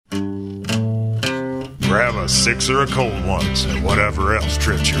a six or a cold ones, and whatever else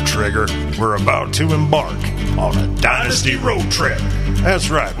trips your trigger, we're about to embark on a Dynasty road trip. That's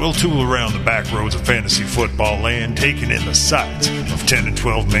right, we'll tool around the back roads of fantasy football land, taking in the sights of 10 and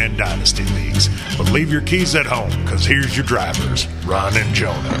 12-man Dynasty leagues. But leave your keys at home, because here's your drivers, Ron and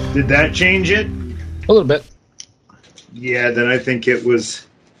Jonah. Did that change it? A little bit. Yeah, then I think it was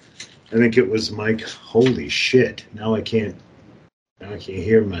Mike. Holy shit. Now I can't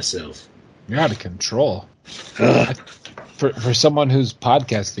hear myself. You're out of control. For someone who's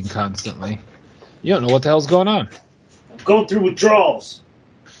podcasting constantly, you don't know what the hell's going on. I'm going through withdrawals.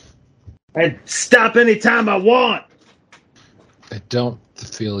 I stop anytime I want. I don't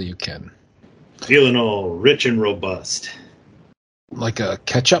feel you can. Feeling all rich and robust. Like a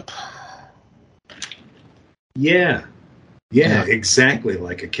ketchup? Yeah, exactly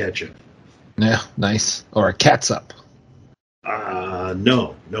like a ketchup. Yeah, nice. Or a catsup.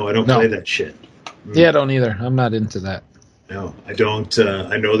 No, I don't play that shit. Yeah, I don't either. I'm not into that. No, I don't.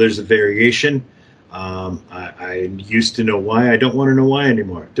 I know there's a variation. I used to know why. I don't want to know why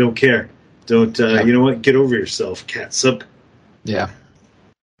anymore. Don't care. Don't. You know what? Get over yourself, catsup. Yeah.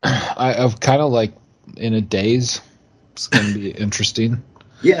 I've kind of like in a daze. It's going to be interesting.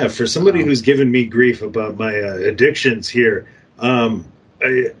 Yeah, for somebody who's given me grief about my addictions here,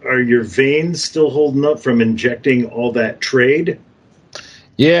 are your veins still holding up from injecting all that trade?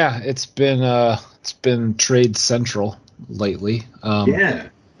 Yeah, it's been trade central lately. Yeah,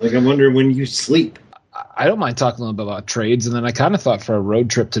 like I'm wondering when you sleep. I don't mind talking a little bit about trades, and then I kind of thought for a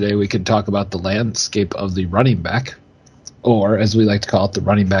road trip today we could talk about the landscape of the running back, or as we like to call it, the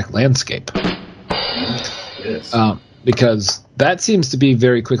running back landscape. Yes. Because that seems to be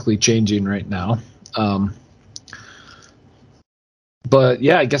very quickly changing right now. But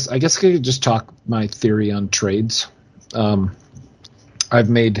yeah, I guess I could just talk my theory on trades. I've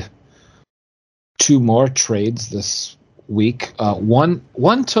made 2 more trades this week. One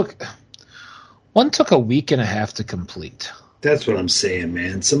took a week and a half to complete. That's what I'm saying,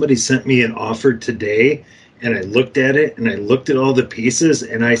 man. Somebody sent me an offer today, and I looked at it, and I looked at all the pieces,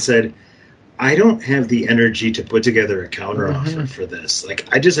 and I said, I don't have the energy to put together a counteroffer for this. Like,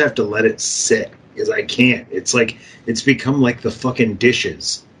 I just have to let it sit because I can't. It's like it's become like the fucking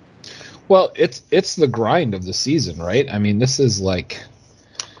dishes. Well, it's the grind of the season, right? I mean, this is like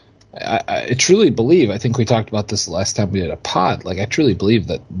I truly believe. I think we talked about this the last time we did a pod. Like, I truly believe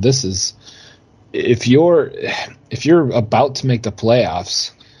that this is if you're about to make the playoffs,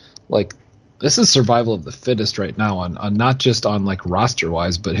 like. This is survival of the fittest right now on not just on like roster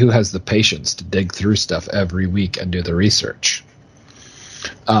wise, but who has the patience to dig through stuff every week and do the research.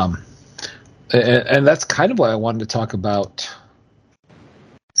 And that's kind of why I wanted to talk about.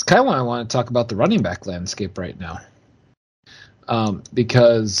 It's kind of why I want to talk about the running back landscape right now,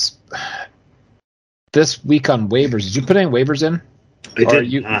 because this week on waivers, did you put any waivers in? I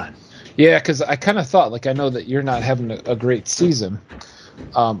did not. Yeah, because I kind of thought, like, I know that you're not having a great season.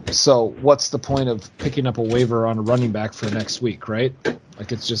 So what's the point of picking up a waiver on a running back for next week, right?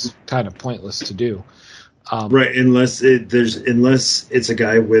 Like, it's just kind of pointless to do. Right, unless it's a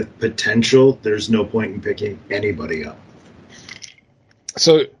guy with potential, there's no point in picking anybody up.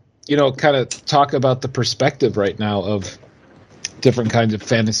 So, kind of talk about the perspective right now of different kinds of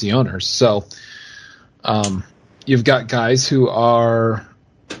fantasy owners. So, you've got guys who are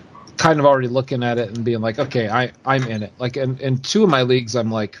kind of already looking at it and being like, okay, I'm in it. Like in 2 of my leagues,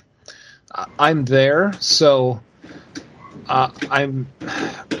 I'm like, I'm there. So I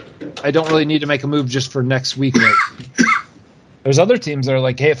don't really need to make a move just for next week. There's other teams that are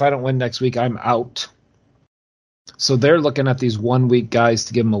like, hey, if I don't win next week, I'm out. So they're looking at these 1 week guys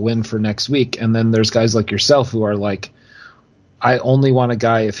to give them a win for next week. And then there's guys like yourself who are like, I only want a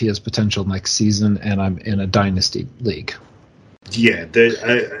guy if he has potential next season and I'm in a dynasty league. Yeah,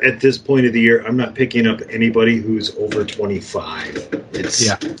 at this point of the year, I'm not picking up anybody who's over 25. It's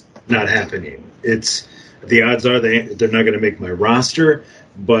not happening. The odds are they're not going to make my roster,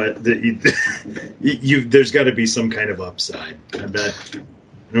 but there's got to be some kind of upside. I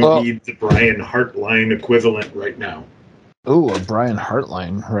don't need the Brian Hartline equivalent right now. Oh, a Brian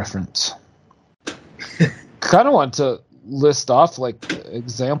Hartline reference. Kind of want to list off like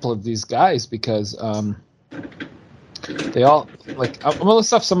example of these guys because they all like. I'm gonna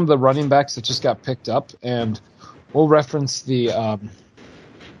list off some of the running backs that just got picked up, and we'll reference the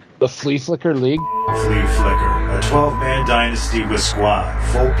Flea Flicker League. Flea Flicker, a 12-man dynasty with squad,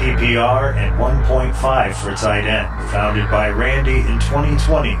 full PPR, and 1.5 for tight end, founded by Randy in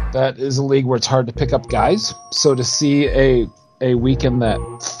 2020. That is a league where it's hard to pick up guys. So to see a weekend that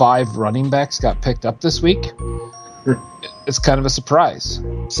 5 running backs got picked up this week, it's kind of a surprise.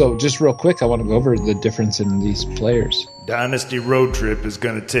 So just real quick, I want to go over the difference in these players. Dynasty Road Trip is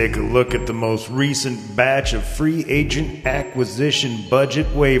going to take a look at the most recent batch of free agent acquisition budget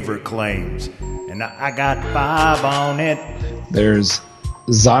waiver claims. And I got 5 on it. There's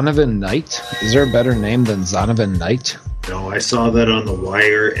Zonovan Knight. Is there a better name than Zonovan Knight? No, I saw that on the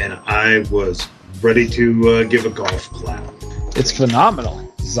wire, and I was ready to give a golf clap. It's phenomenal.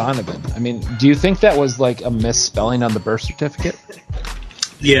 Zonovan. I mean, do you think that was like a misspelling on the birth certificate?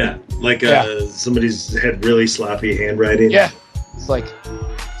 Yeah, like somebody's had really sloppy handwriting. Yeah. It's like,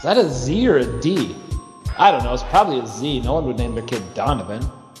 is that a Z or a D? I don't know. It's probably a Z. No one would name their kid Donovan.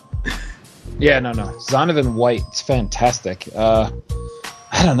 Yeah, no. Zonovan White. It's fantastic. I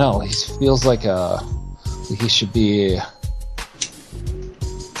don't know. He feels like he should be...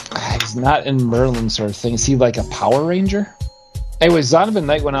 He's not in Merlin sort of thing. Is he like a Power Ranger? Anyway, Zonovan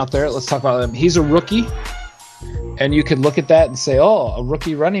Knight went out there. Let's talk about him. He's a rookie. And you could look at that and say, oh, a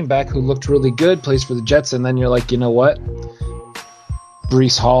rookie running back who looked really good, plays for the Jets. And then you're like, you know what?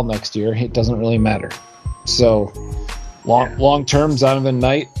 Breece Hall next year. It doesn't really matter. So long term, Zonovan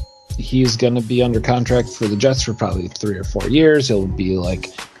Knight, he's going to be under contract for the Jets for probably 3 or 4 years. He'll be like,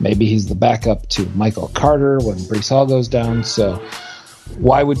 maybe he's the backup to Michael Carter when Breece Hall goes down. So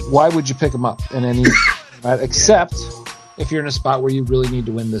why would you pick him up in any except if you're in a spot where you really need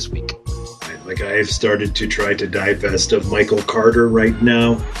to win this week? Like, I've started to try to divest of Michael Carter right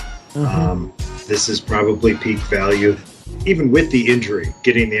now. Mm-hmm. This is probably peak value. Even with the injury,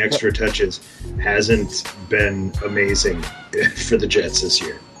 getting the extra touches hasn't been amazing for the Jets this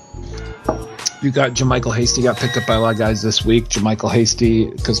year. You got JaMychal Hasty got picked up by a lot of guys this week. JaMychal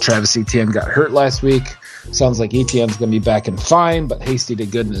Hasty, because Travis Etienne got hurt last week. Sounds like Etienne's going to be back and fine, but Hasty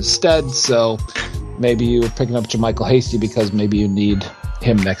did good in his stead. So maybe you're picking up JaMychal Hasty because maybe you need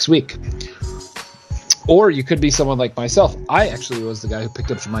him next week. Or you could be someone like myself. I actually was the guy who picked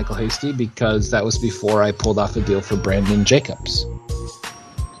up JaMychal Hasty because that was before I pulled off a deal for Brandon Jacobs.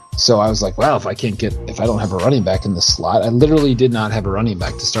 So I was like, well, if I don't have a running back in the slot, I literally did not have a running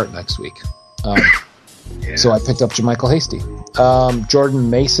back to start next week. So I picked up JaMychal Hasty.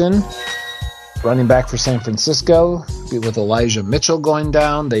 Jordan Mason, running back for San Francisco, with Elijah Mitchell going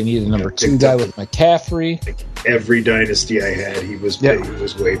down. They need a number 2 guy with McCaffrey. Like every dynasty I had, he was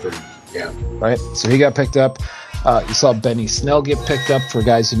wavered. Yeah. Right. So he got picked up. You saw Benny Snell get picked up for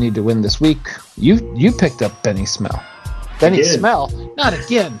guys who need to win this week. You picked up Benny Snell. Benny Snell? Not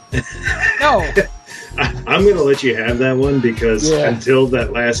again. No. I'm going to let you have that one because until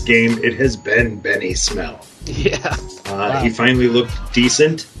that last game, it has been Benny Snell. Yeah. He finally looked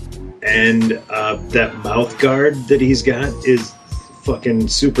decent, and that mouth guard that he's got is fucking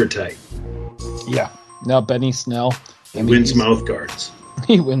super tight. Yeah. Now Benny Snell. He wins mouth guards.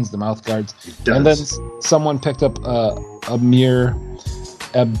 He wins the mouth guards. And then someone picked up Amir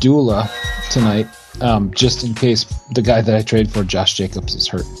Abdullah tonight, just in case the guy that I traded for, Josh Jacobs, is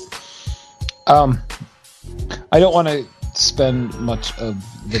hurt. I don't want to spend much of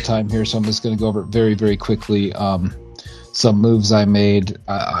the time here, so I'm just going to go over it very, very quickly. Some moves I made.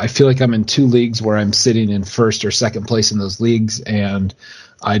 I feel like I'm in 2 leagues where I'm sitting in first or second place in those leagues, and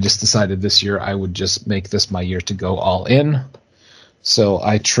I just decided this year I would just make this my year to go all in. So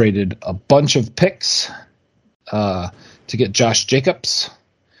I traded a bunch of picks to get Josh Jacobs,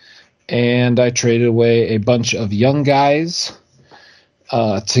 and I traded away a bunch of young guys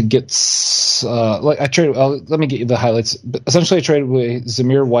to get let me get you the highlights. Essentially, I traded away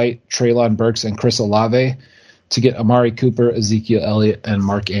Zamir White, Treylon Burks, and Chris Olave to get Amari Cooper, Ezekiel Elliott, and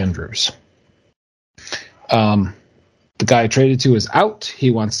Mark Andrews. The guy I traded to is out.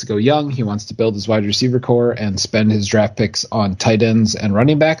 He wants to go young. He wants to build his wide receiver core and spend his draft picks on tight ends and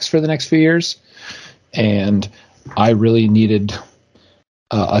running backs for the next few years. And I really needed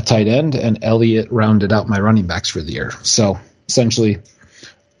a tight end, and Elliott rounded out my running backs for the year. So essentially,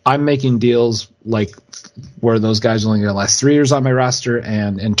 I'm making deals like where those guys are only going to last 3 years on my roster,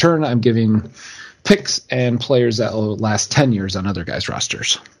 and in turn, I'm giving picks and players that will last 10 years on other guys'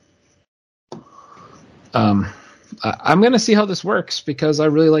 rosters. I'm going to see how this works because I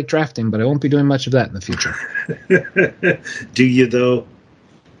really like drafting, but I won't be doing much of that in the future. Do you, though?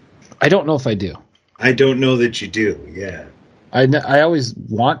 I don't know if I do. I don't know that you do, yeah. I always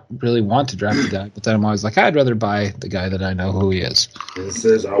really want to draft a guy, but then I'm always like, I'd rather buy the guy that I know who he is. It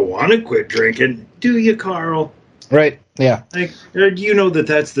says, I want to quit drinking. Do you, Carl? Right, yeah. Like, you know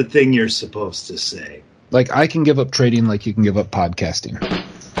that's the thing you're supposed to say. Like, I can give up trading like you can give up podcasting.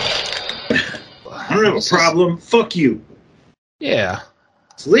 I don't have a problem. Fuck you. Yeah.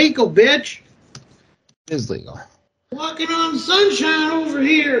 It's legal, bitch. It is legal. Walking on sunshine over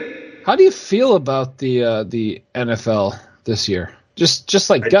here. How do you feel about the NFL this year? Just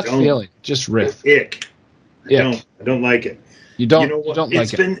like gut feeling, just riff. Ick. I don't like it. You don't. You know what? You don't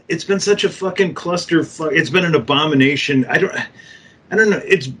like it. It's been such a fucking cluster. It's been an abomination. I don't know.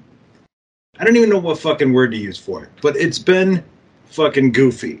 I don't even know what fucking word to use for it. But it's been fucking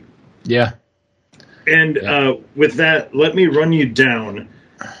goofy. Yeah. And with that, let me run you down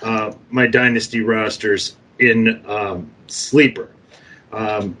my Dynasty rosters in Sleeper.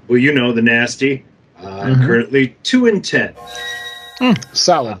 Well, you know the Nasty. I'm currently 2-10.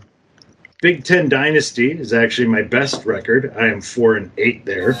 Solid. Big Ten Dynasty is actually my best record. I am 4-8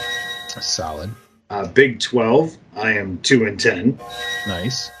 there. Solid. Big 12, I am 2-10.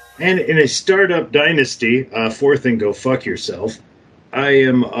 Nice. And in a startup dynasty, fourth and go fuck yourself, I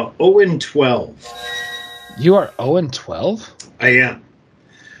am 0-12. You are 0-12? I am.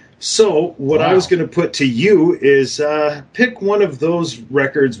 So what I was going to put to you is pick one of those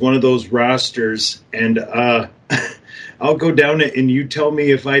records, one of those rosters, and I'll go down it, and you tell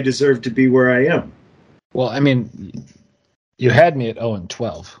me if I deserve to be where I am. Well, I mean, you had me at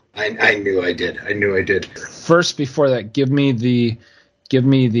 0-12. I knew I did. First, before that, give me the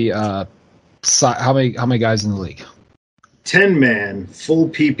how many guys in the league? 10-man full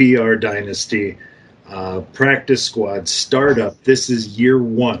PPR dynasty. Practice squad startup. This is year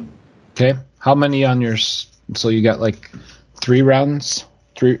 1. Okay. How many on yours? So you got like 3 rounds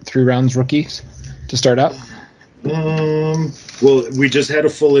rookies to start out? Well, we just had a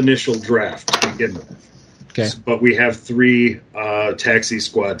full initial draft to begin with. Okay. But we have 3 taxi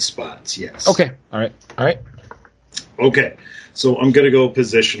squad spots, yes. Okay. All right. Okay. So I'm going to go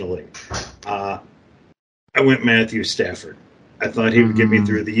positionally. I went Matthew Stafford. I thought he would get me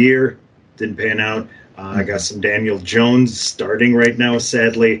through the year. Didn't pan out. I got some Daniel Jones starting right now,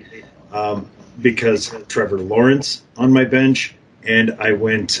 sadly, because Trevor Lawrence on my bench, and I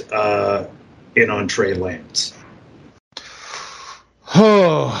went in on Trey Lance.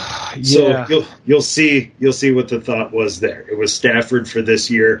 Oh, yeah. So you'll see what the thought was there. It was Stafford for this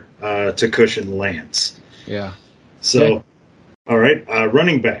year to cushion Lance. Yeah. So, okay. All right,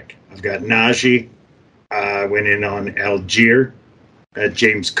 running back. I've got Najee. I went in on Algier,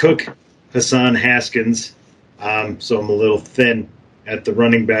 James Cook, Hassan Haskins. So I'm a little thin at the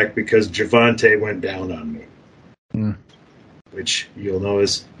running back because Javonte went down on me, which you'll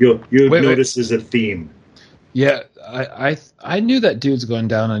notice is a theme. Yeah, I knew that dude's going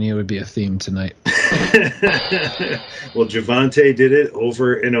down on you would be a theme tonight. Well, Javonte did it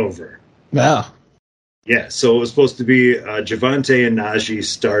over and over. Wow. Yeah, so it was supposed to be Javonte and Najee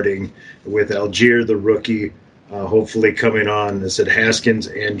starting with Algier, the rookie, hopefully coming on. I said Haskins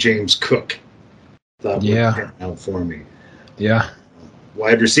and James Cook. Thought would pan out for me. Yeah.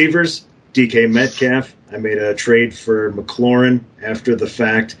 Wide receivers, DK Metcalf. I made a trade for McLaurin after the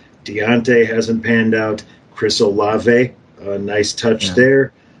fact. Deontay hasn't panned out. Chris Olave, a nice touch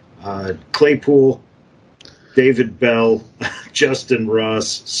there. Claypool, David Bell, Justin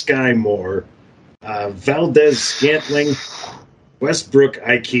Ross, Sky Moore, Valdez Scantling, Westbrook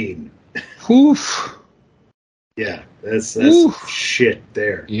Ikeen. Oof. Yeah, that's shit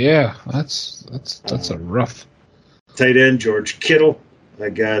there. Yeah, that's a rough. Tight end, George Kittle. I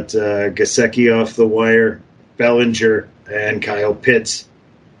got Gesicki off the wire, Bellinger, and Kyle Pitts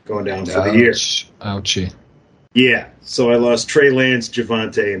going down for the year. Ouchie. Yeah, so I lost Trey Lance,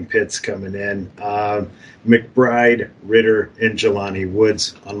 Javonte, and Pitts coming in. McBride, Ritter, and Jelani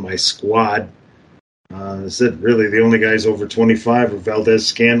Woods on my squad. That's it. Really, the only guys over 25 are Valdez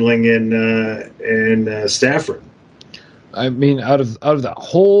Scantling and Stafford. I mean, out of that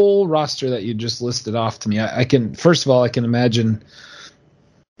whole roster that you just listed off to me, I can imagine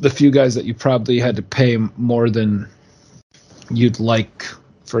the few guys that you probably had to pay more than you'd like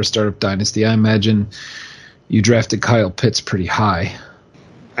for a startup dynasty. I imagine you drafted Kyle Pitts pretty high.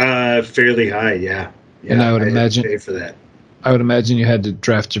 Fairly high, yeah. And I would imagine pay for that. I would imagine you had to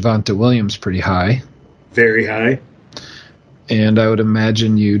draft Javonte Williams pretty high. Very high. And I would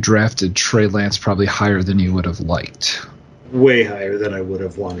imagine you drafted Trey Lance probably higher than you would have liked. Way higher than I would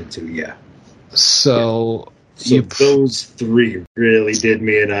have wanted to, yeah. So those 3 really did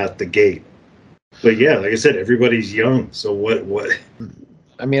me in out the gate. But yeah, like I said, everybody's young. So what?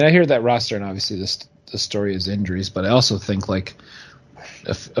 I mean, I hear that roster, and obviously the story is injuries, but I also think like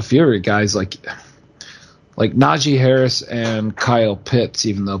a few of your guys like Najee Harris and Kyle Pitts,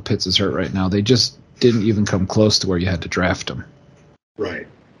 even though Pitts is hurt right now, they just didn't even come close to where you had to draft them. Right.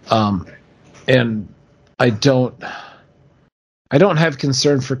 And I don't have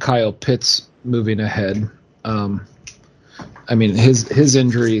concern for Kyle Pitts moving ahead. I mean, his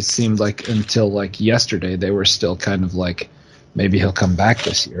injuries seemed like until like yesterday they were still kind of like maybe he'll come back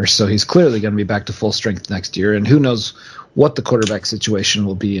this year. So he's clearly going to be back to full strength next year. And who knows what the quarterback situation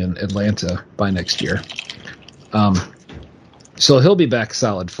will be in Atlanta by next year. So he'll be back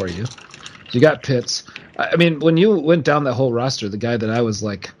solid for you. You got Pitts. I mean, when you went down that whole roster, the guy that I was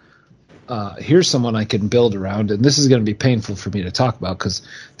like, here's someone I can build around, and this is going to be painful for me to talk about because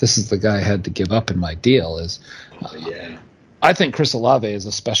this is the guy I had to give up in my deal is I think Chris Olave is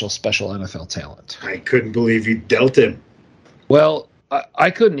a special NFL talent. I couldn't believe you dealt him. Well, I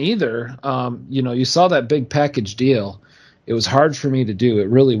couldn't either. You saw that big package deal. It was hard for me to do. It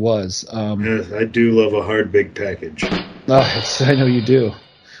really was. Yes, I do love a hard big package. I know you do.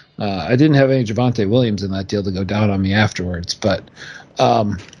 I didn't have any Javonte Williams in that deal to go down on me afterwards, but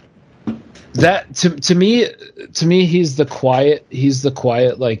that to me he's the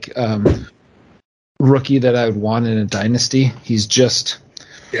quiet like rookie that I would want in a dynasty. He's just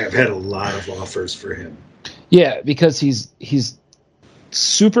I've had a lot of offers for him. Yeah, because he's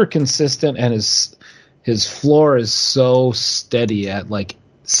super consistent and his floor is so steady at like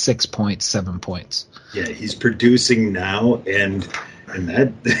 6 points, 7 points. Yeah, he's producing now, and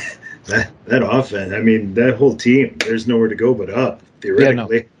that offense. I mean, that whole team. There's nowhere to go but up.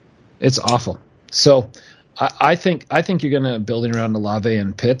 Theoretically, yeah, no, it's awful. So I think you're going to building around Olave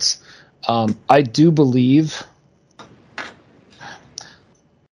and Pitts. I believe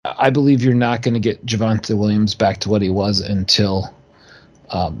you're not going to get Javonte Williams back to what he was until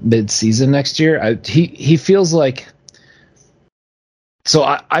mid-season next year. He feels like. So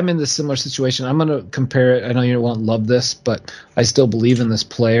I'm in this similar situation. I'm going to compare it. I know you won't love this, but I still believe in this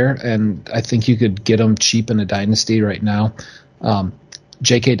player, and I think you could get him cheap in a dynasty right now.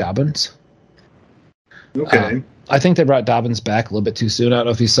 J.K. Dobbins. Okay. I think they brought Dobbins back a little bit too soon. I don't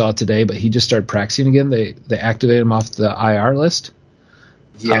know if you saw it today, but he just started practicing again. They activated him off the IR list.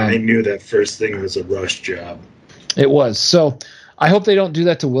 Yeah, I knew that first thing was a rush job. It was. So I hope they don't do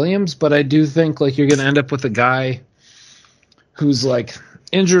that to Williams, but I do think like you're going to end up with a guy who's like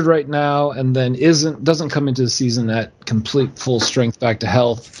injured right now and then doesn't come into the season at complete full strength back to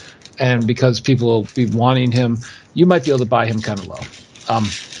health. And because people will be wanting him, you might be able to buy him kind of low.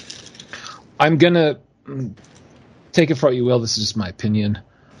 I'm going to take it for what you will. This is just my opinion.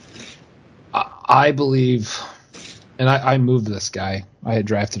 I believe, and I moved this guy. I had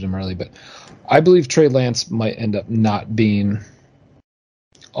drafted him early, but I believe Trey Lance might end up not being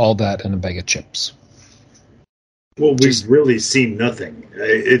all that in a bag of chips. Well, we've really seen nothing.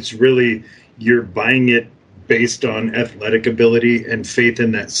 It's really you're buying it based on athletic ability and faith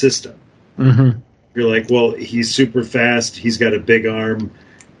in that system. Mm-hmm. You're like, well, he's super fast. He's got a big arm.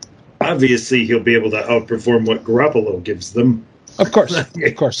 Obviously, he'll be able to outperform what Garoppolo gives them. Of course.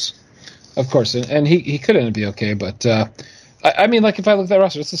 And he could end up be okay, but I mean, like if I look at that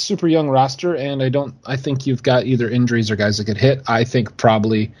roster, it's a super young roster, and I think you've got either injuries or guys that could hit. I think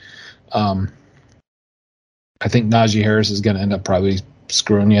probably, I think Najee Harris is going to end up probably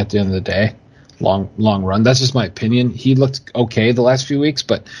screwing you at the end of the day, long run. That's just my opinion. He looked okay the last few weeks,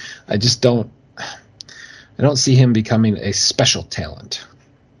 but I don't see him becoming a special talent.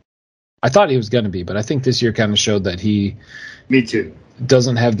 I thought he was going to be, but I think this year kind of showed that he Me too.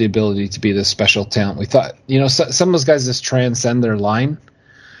 doesn't have the ability to be this special talent. We thought, some of those guys just transcend their line.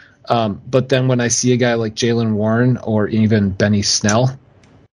 But then when I see a guy like Jaylen Warren or even Benny Snell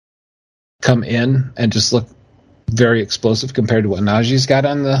come in and just look very explosive compared to what Najee's got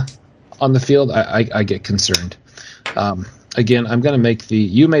on the field, I get concerned. Again, I'm going to make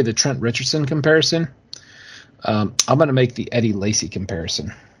you made the Trent Richardson comparison. I'm going to make the Eddie Lacy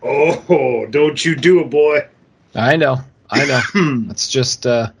comparison. Oh, don't you do it, boy. I know. It's just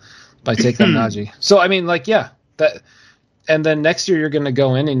my take on Najee. So, I mean, that, and then next year you're going to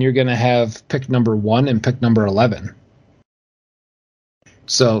go in and you're going to have pick number 1 and pick number 11.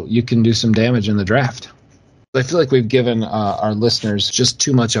 So you can do some damage in the draft. I feel like we've given our listeners just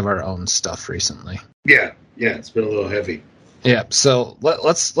too much of our own stuff recently. Yeah, it's been a little heavy. Yeah, so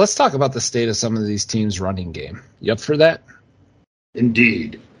let's talk about the state of some of these teams' running game. You up for that?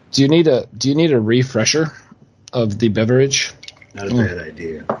 Indeed. Do you need a refresher of the beverage? Not a bad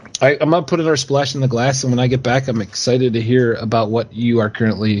idea. I'm gonna put in our splash in the glass, and when I get back, I'm excited to hear about what you are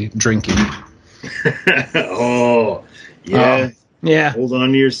currently drinking. Oh, yeah. Yeah. Hold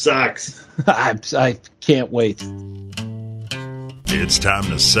on to your socks. I can't wait. It's time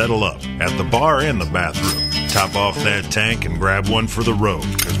to settle up at the bar and the bathroom. Top off that tank and grab one for the road,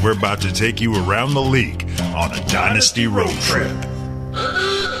 because we're about to take you around the league on a Dynasty road trip.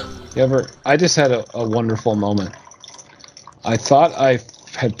 I just had a wonderful moment. I thought I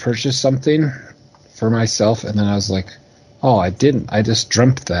had purchased something for myself, and then I was like, oh, I didn't. I just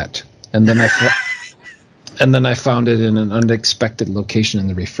dreamt that. And then And then I found it in an unexpected location in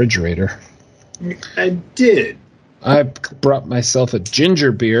the refrigerator. I did. I brought myself a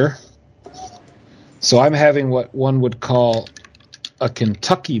ginger beer. So I'm having what one would call a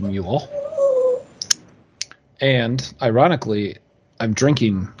Kentucky Mule. And, ironically, I'm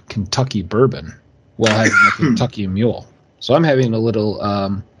drinking Kentucky bourbon while having a Kentucky Mule. So I'm having a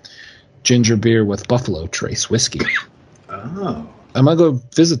little ginger beer with Buffalo Trace whiskey. Oh. I'm going to go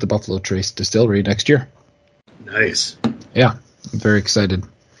visit the Buffalo Trace distillery next year. Nice. Yeah, I'm very excited.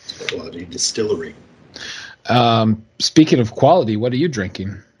 Quality distillery. Speaking of quality, what are you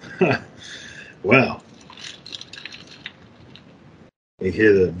drinking? Well, you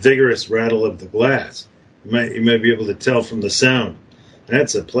hear the vigorous rattle of the glass. You might be able to tell from the sound.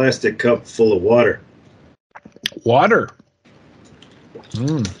 That's a plastic cup full of water. Water?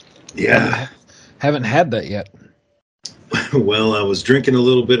 Yeah. Haven't had that yet. Well, I was drinking a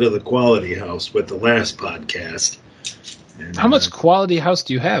little bit of the Quality House with the last podcast. And, how much Quality House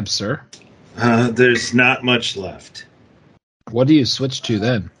do you have, sir? There's not much left. What do you switch to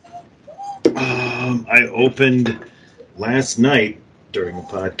then? I opened last night during the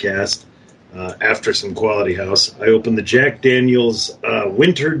podcast, after some Quality House, I opened the Jack Daniel's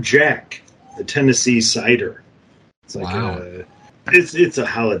Winter Jack, the Tennessee cider. It's like wow. It's a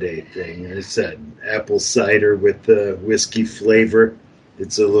holiday thing. I said apple cider with the whiskey flavor.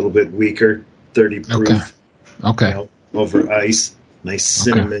 It's a little bit weaker, 30 proof. Okay. You know, over ice. Nice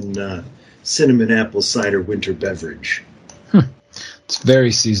cinnamon apple cider winter beverage. It's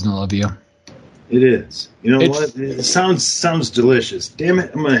very seasonal of you. It is. You know what? It sounds delicious. Damn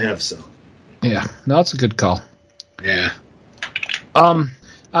it, I'm gonna have some. Yeah, no, it's a good call. Yeah. I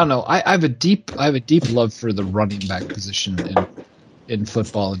don't know. I have a deep love for the running back position in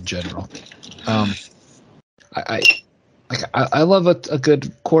football in general. I love a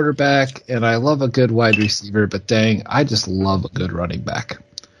good quarterback and I love a good wide receiver, but dang, I just love a good running back.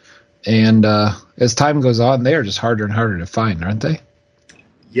 And as time goes on, they are just harder and harder to find, aren't they?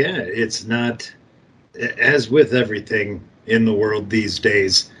 Yeah, it's not, as with everything in the world these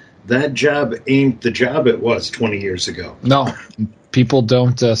days, that job ain't the job it was 20 years ago. No, people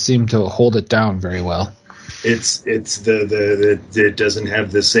don't seem to hold it down very well. It's it doesn't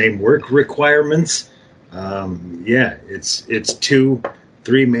have the same work requirements. It's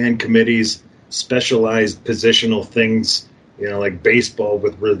 2-3-man committees, specialized positional things. You know, like baseball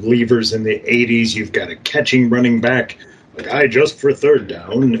with relievers in the 80s. You've got a catching running back, a guy just for third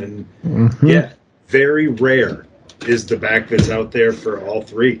down, and very rare is the back that's out there for all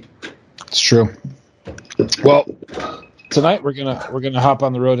three. It's true. Well, tonight we're gonna hop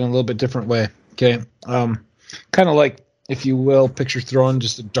on the road in a little bit different way. Okay, kind of like, if you will, picture throwing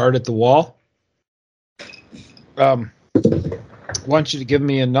just a dart at the wall. I want you to give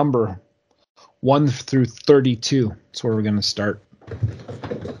me a number 1 through 32. That's where we're gonna start.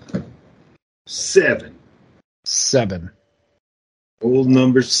 7. 7. Old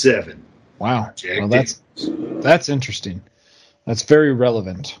number 7. Wow. Well, that's interesting. That's very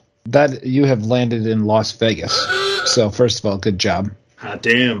relevant. That you have landed in Las Vegas. So first of all, good job. Hot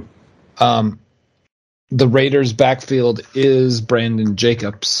damn. The Raiders' backfield is Brandon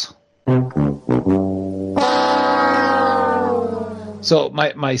Jacobs. So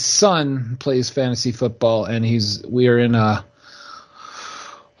my son plays fantasy football, and we are in a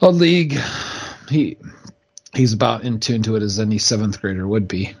league. He's about in tune to it as any 7th grader would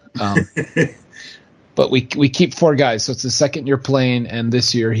be. But we keep 4 guys, so it's the second year playing, and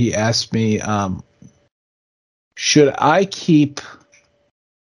this year he asked me, should I keep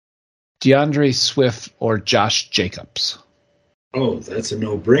DeAndre Swift or Josh Jacobs? Oh, that's a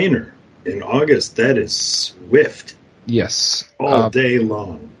no-brainer. In August, that is Swift. Yes. All day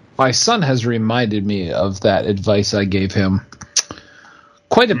long. My son has reminded me of that advice I gave him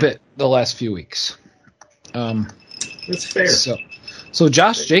quite a bit the last few weeks. That's fair. So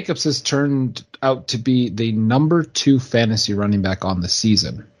Josh Jacobs has turned out to be the number 2 fantasy running back on the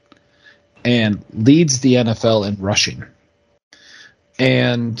season and leads the NFL in rushing.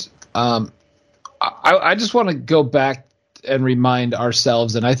 And I just want to go back and remind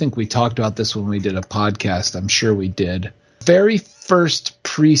ourselves, and I think we talked about this when we did a podcast. I'm sure we did. Very first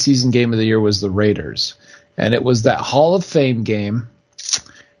preseason game of the year was the Raiders, and it was that Hall of Fame game,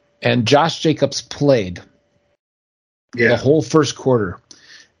 and Josh Jacobs played the whole first quarter.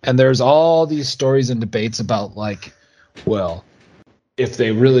 And there's all these stories and debates about, like, well, if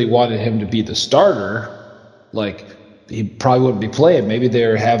they really wanted him to be the starter, like, he probably wouldn't be playing. Maybe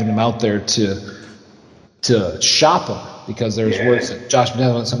they're having him out there to shop him because there's words that Josh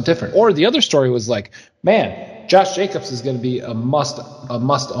Allen wants something different. Or the other story was like, man, Josh Jacobs is going to be a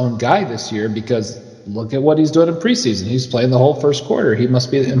must-own guy this year because look at what he's doing in preseason. He's playing the whole first quarter. He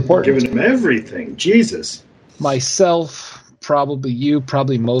must be important. Giving him everything. Jesus. Myself, probably you,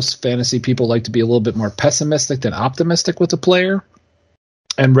 probably most fantasy people like to be a little bit more pessimistic than optimistic with the player,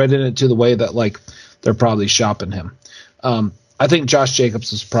 and read it to the way that like they're probably shopping him. I think Josh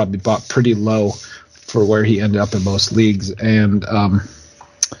Jacobs was probably bought pretty low for where he ended up in most leagues, and like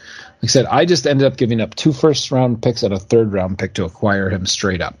I said, I just ended up giving up 2 first-round picks and a third-round pick to acquire him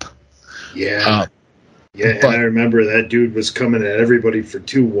straight up. Yeah. And I remember that dude was coming at everybody for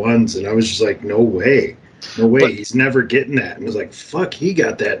 2 1s, and I was just like, no way. No way. But he's never getting that. And I was like, fuck, he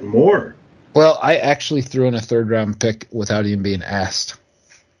got that and more. Well, I actually threw in a third-round pick without even being asked.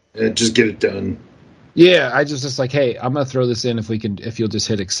 Just get it done. Yeah, I just like, hey, I'm going to throw this in if you'll just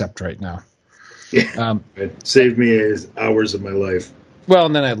hit accept right now. Yeah, it saved me hours of my life. Well,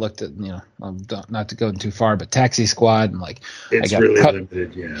 and then I looked at, not to go too far, but Taxi Squad, and like, it's really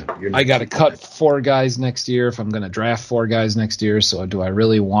limited. Yeah, I got to cut 4 guys next year if I'm going to draft 4 guys next year. So do I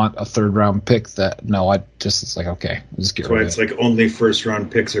really want a third round pick? It's like, okay, just get rid of it. It's like only first round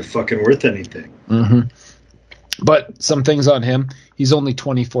picks are fucking worth anything. Mm-hmm. But some things on him. He's only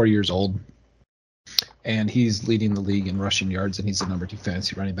 24 years old, and he's leading the league in rushing yards, and he's the number 2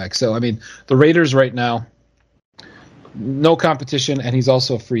 fantasy running back. So I mean, the Raiders right now, no competition, and he's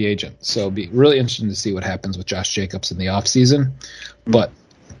also a free agent. So it'll be really interesting to see what happens with Josh Jacobs in the offseason. But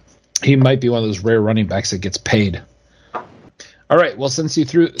he might be one of those rare running backs that gets paid. All right, well, since you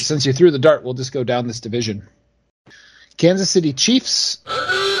threw the dart, we'll just go down this division. Kansas City Chiefs,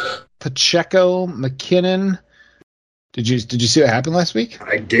 Pacheco, McKinnon. Did you see what happened last week?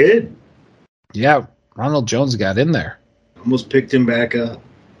 I did. Yeah, Ronald Jones got in there. Almost picked him back up.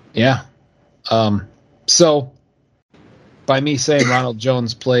 Yeah. So by me saying Ronald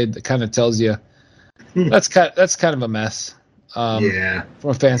Jones played, that kind of tells you that's kind of a mess. From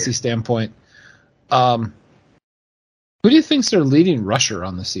a fantasy standpoint. Who do you think's their leading rusher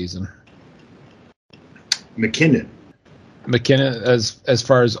on the season? McKinnon as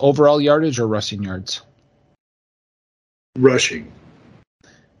far as overall yardage or rushing yards? Rushing.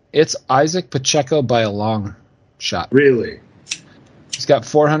 It's Isaac Pacheco by a long shot. Really? He's got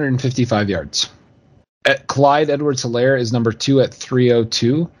 455 yards. Clyde Edwards-Helaire is number 2 at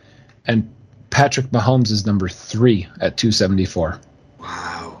 302, and Patrick Mahomes is number 3 at 274.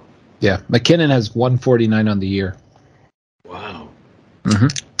 Wow. Yeah, McKinnon has 149 on the year. Wow. Mm-hmm.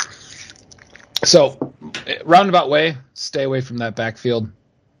 So, roundabout way, stay away from that backfield.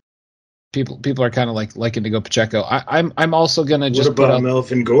 People are kind of liking to go Pacheco. I'm also gonna just what about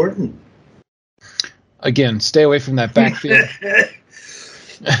Melvin Gordon? Again, stay away from that backfield.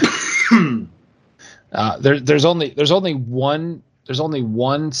 There's only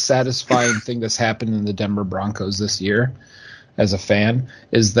one satisfying thing that's happened in the Denver Broncos this year as a fan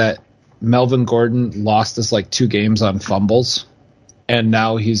is that Melvin Gordon lost us like 2 games on fumbles, and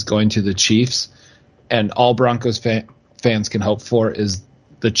now he's going to the Chiefs, and all Broncos fans can hope for is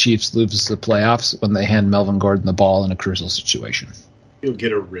the Chiefs lose the playoffs when they hand Melvin Gordon the ball in a crucial situation. He'll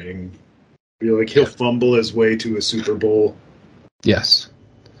get a ring. He'll fumble his way to a Super Bowl. Yes.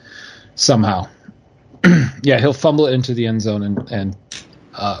 Somehow. Yeah, he'll fumble it into the end zone and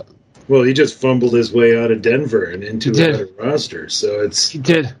well, he just fumbled his way out of Denver and into another roster, so he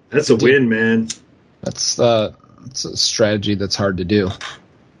did. That's a win, man. It's a strategy that's hard to do.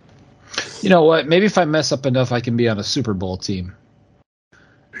 You know what? Maybe if I mess up enough, I can be on a Super Bowl team.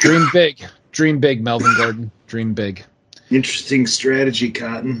 Dream big, Melvin Gordon. Dream big. Interesting strategy,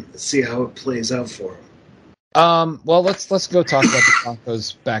 Cotton. Let's see how it plays out for him. Well, let's go talk about the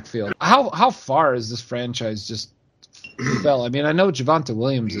Broncos backfield. How far is this franchise just fell? I mean, I know Javonte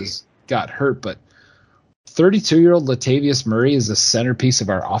Williams has got hurt, but 32-year-old Latavius Murray is the centerpiece of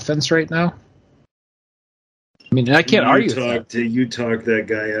our offense right now. I mean, and I can't argue with that. You talk that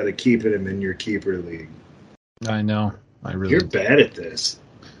guy out of keeping him in your keeper league. I know. You're bad at this.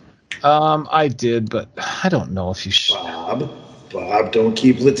 I did, but I don't know if you should. Bob, don't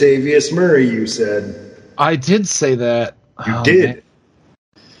keep Latavius Murray, you said. I did say that. You did. Man.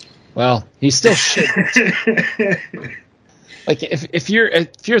 Well, he still should. Like if you're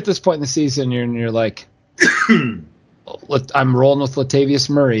at this point in the season, you're like, I'm rolling with Latavius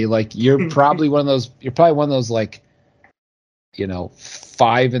Murray. Like you're probably one of those. You're probably one of those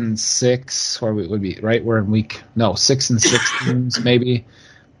 5 and 6, or we would be right. We're in 6 and 6 teams maybe.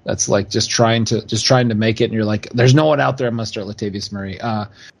 That's like just trying to make it, and you're like, there's no one out there. I must start Latavius Murray.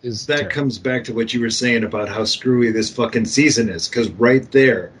 Comes back to what you were saying about how screwy this fucking season is, because right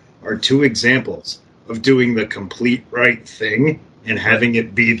there are 2 examples of doing the complete right thing and having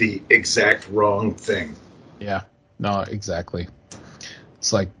it be the exact wrong thing. Yeah, no, exactly.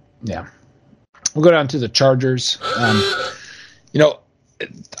 It's like, yeah. we'll go down to the Chargers.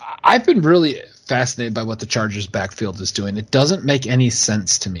 I've been really fascinated by what the Chargers backfield is doing. It doesn't make any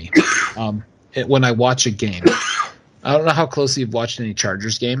sense to me when I watch a game. I don't know how closely you've watched any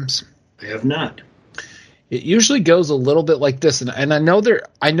Chargers games. I have not. It usually goes a little bit like this, and I know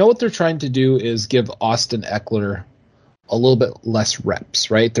what they're trying to do is give Austin Eckler a little bit less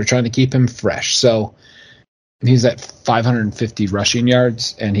reps, right? They're trying to keep him fresh. So he's at 550 rushing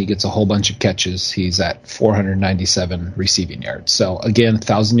yards, and he gets a whole bunch of catches. He's at 497 receiving yards. So again,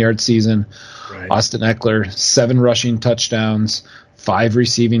 1,000-yard season. Right. Austin Eckler, 7 rushing touchdowns, 5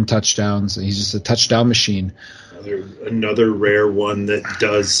 receiving touchdowns. He's just a touchdown machine. Another rare one that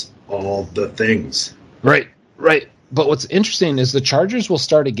does all the things. Right. But what's interesting is the Chargers will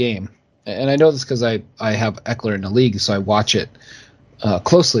start a game, and I know this because I have Eckler in the league, so I watch it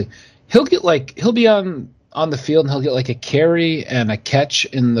closely. He'll be on the field, and he'll get like a carry and a catch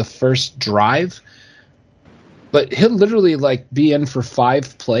in the first drive, but he'll literally like be in for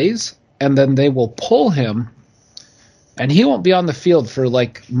 5 plays, and then they will pull him, and he won't be on the field for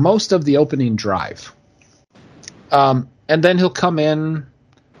like most of the opening drive. And then he'll come in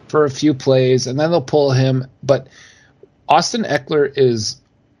for a few plays, and then they'll pull him. But Austin Eckler is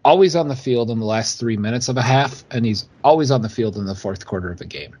always on the field in the last 3 minutes of a half, and he's always on the field in the fourth quarter of a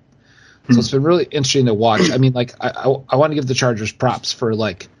game. So it's been really interesting to watch. I mean, like I want to give the Chargers props for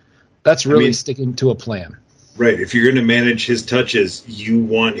like that's really sticking to a plan. Right. If you're going to manage his touches, you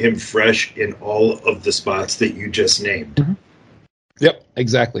want him fresh in all of the spots that you just named. Mm-hmm. Yep,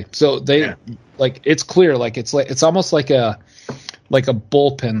 exactly. So like it's clear, like it's almost like a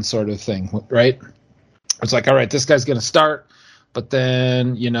bullpen sort of thing, right? It's like, all right, this guy's going to start, but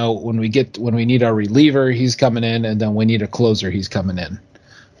then when we need our reliever, he's coming in, and then we need a closer, he's coming in.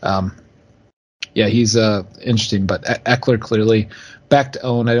 He's interesting, but Eckler clearly back to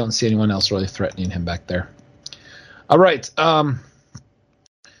own. I don't see anyone else really threatening him back there. All right,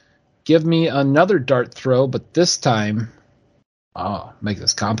 give me another dart throw, but this time. Oh, make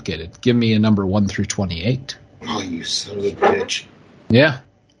this complicated. Give me a number 1 through 28. Oh, you son of a bitch. Yeah.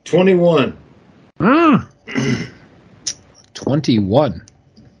 21. 21.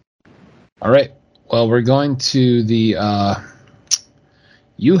 All right. Well, we're going to the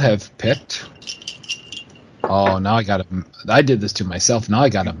you have picked. Oh, now I did this to myself. Now I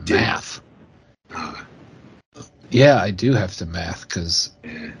got to math. Yeah, I do have to math because.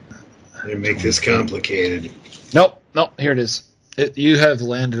 Yeah. They make this complicated. Nope. Here it is. You have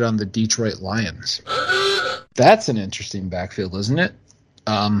landed on the Detroit Lions. That's an interesting backfield, isn't it?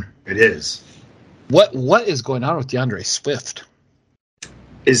 It is. What is going on with DeAndre Swift?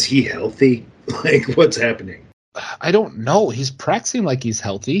 Is he healthy? Like, what's happening? I don't know. He's practicing like he's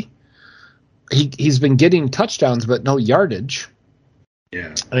healthy. He's been getting touchdowns, but no yardage.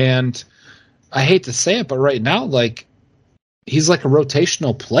 Yeah. And I hate to say it, but right now, like, he's like a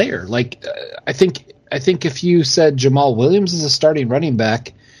rotational player. Like, I think if you said Jamal Williams is a starting running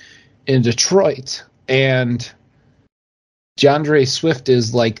back in Detroit and DeAndre Swift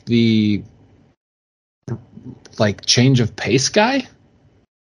is like the change of pace guy,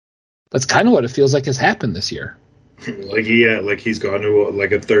 that's kind of what it feels like has happened this year. Like he's gone to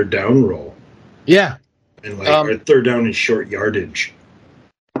a third down role. Yeah. And a third down in short yardage.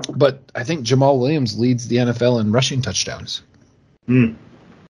 But I think Jamal Williams leads the NFL in rushing touchdowns.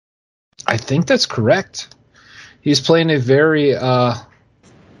 I think that's correct. He's playing a very oh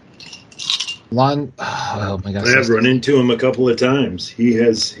my gosh. I've run into him a couple of times. He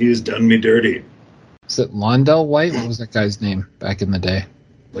has done me dirty. Is it Londell White? What was that guy's name back in the day?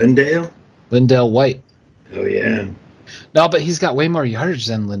 Lindell White. Oh yeah. No, but he's got way more yardage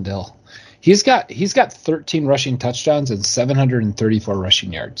than Lindell. He's got 13 rushing touchdowns and 734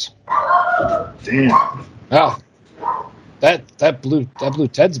 rushing yards. Damn. Oh. That blew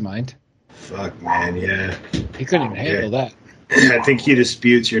Ted's mind. Fuck, man, yeah. He couldn't even handle that. I think he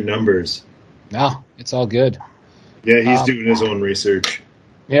disputes your numbers. No, it's all good. Yeah, he's doing his own research.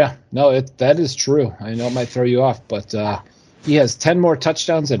 Yeah, no, that is true. I know it might throw you off, but he has 10 more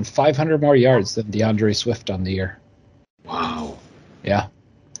touchdowns and 500 more yards than DeAndre Swift on the year. Wow. Yeah.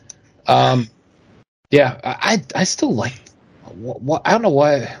 I still like. I don't know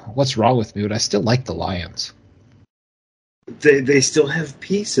what's wrong with me, but I still like the Lions. They still have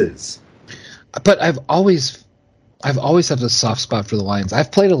pieces. But I've always had a soft spot for the Lions.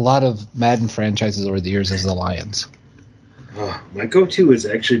 I've played a lot of Madden franchises over the years as the Lions. My go-to has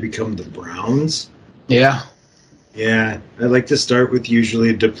actually become the Browns. Yeah. Yeah, I like to start with usually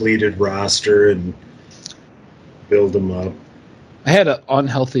a depleted roster and build them up. I had an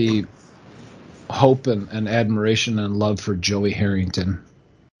unhealthy hope and admiration and love for Joey Harrington.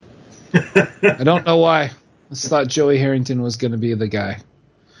 I don't know why. I just thought Joey Harrington was going to be the guy.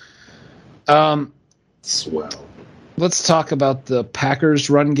 Swell. Let's talk about the Packers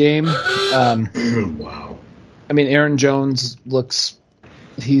run game. Wow. I mean, Aaron Jones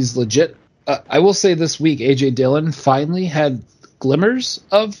he's legit. I will say this week, A.J. Dillon finally had glimmers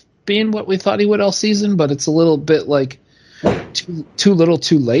of being what we thought he would all season, but it's a little bit like too little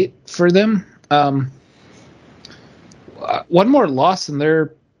too late for them. One more loss and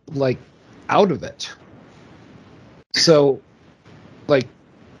they're like out of it. So like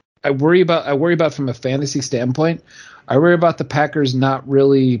I worry about from a fantasy standpoint. I worry about the Packers not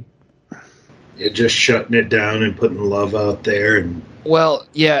really just shutting it down and putting Love out there. And well,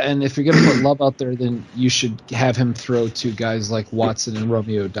 yeah, and if you're going to put Love out there, then you should have him throw to guys like Watson and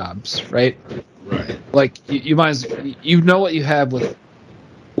Romeo Doubs, right? Right. Like you might as you know what you have with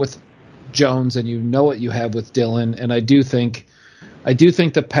Jones, and you know what you have with Dillon, and I do think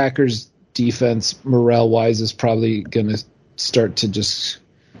the Packers defense morale wise is probably going to start to just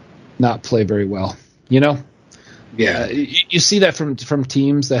not play very well. You know. Yeah, you see that from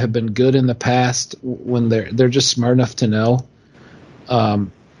teams that have been good in the past when they're just smart enough to know. I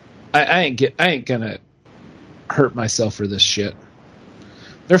ain't gonna hurt myself for this shit.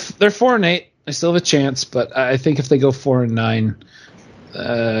 They're 4-8. I still have a chance, but I think if they go 4-9,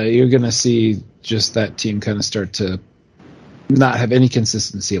 you're gonna see just that team kind of start to not have any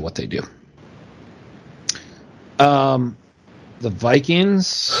consistency at what they do. The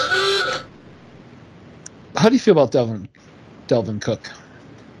Vikings. How do you feel about Delvin Cook?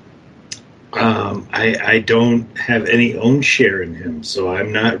 I don't have any own share in him, so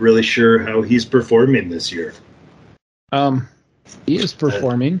I'm not really sure how he's performing this year. He is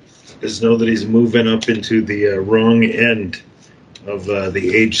performing. Just know that he's moving up into the wrong end of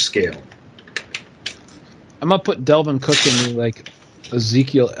the age scale. I'm gonna put Delvin Cook in the like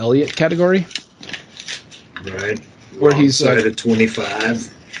Ezekiel Elliott category, right? Where he's at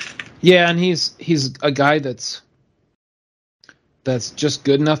 25. Yeah, and he's a guy that's just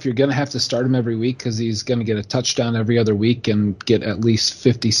good enough. You're going to have to start him every week because he's going to get a touchdown every other week and get at least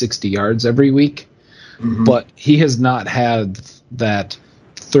 50, 60 yards every week. Mm-hmm. But he has not had that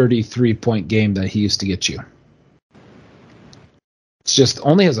 33-point game that he used to get you. It's just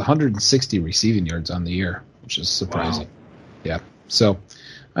only has 160 receiving yards on the year, which is surprising. Wow. Yeah, so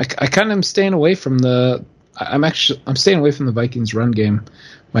I kind of am staying away from I'm staying away from the Vikings run game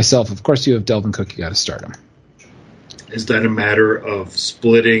myself. Of course, you have Delvin Cook. You got to start him. Is that a matter of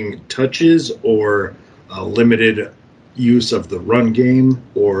splitting touches or limited use of the run game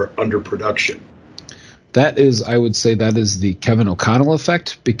or underproduction? I would say that is the Kevin O'Connell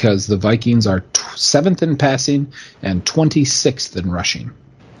effect because the Vikings are 7th in passing and 26th in rushing.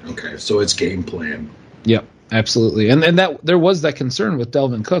 Okay, so it's game plan. Yep, absolutely. And that there was that concern with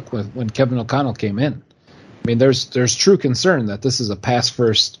Delvin Cook when Kevin O'Connell came in. I mean, there's true concern that this is a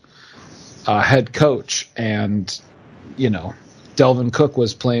pass-first head coach, and Delvin Cook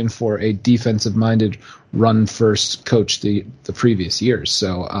was playing for a defensive-minded, run-first coach the previous years.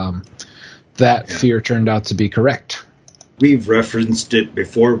 So fear turned out to be correct. We've referenced it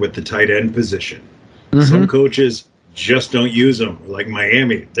before with the tight end position. Mm-hmm. Some coaches just don't use them, like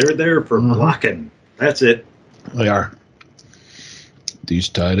Miami. They're there for blocking. That's it. They are. These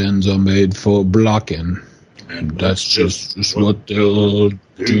tight ends are made for blocking. And that's just what they'll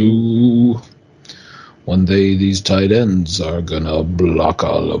do. One day these tight ends are gonna block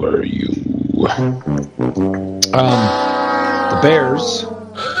all over you. The Bears,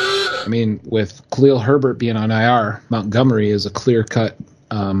 I mean, with Khalil Herbert being on IR, Montgomery is a clear-cut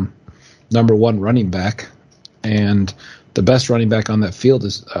number one running back, and the best running back on that field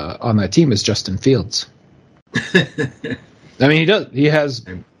is on that team is Justin Fields. I mean, he has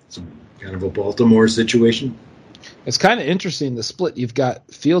kind of a Baltimore situation. It's kind of interesting, the split. You've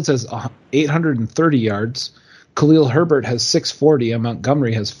got Fields has 830 yards, Khalil Herbert has 640, and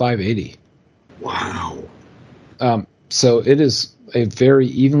Montgomery has 580. Wow. So it is a very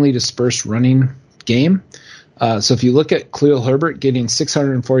evenly dispersed running game. So if you look at Khalil Herbert getting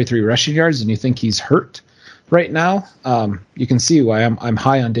 643 rushing yards and you think he's hurt right now, you can see why I'm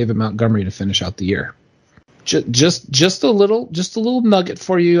high on David Montgomery to finish out the year. Just a little nugget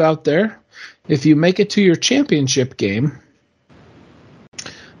for you out there. If you make it to your championship game,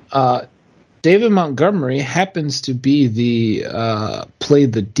 David Montgomery happens to be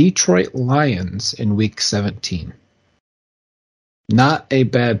played the Detroit Lions in Week 17. Not a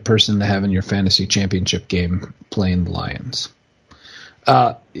bad person to have in your fantasy championship game playing the Lions.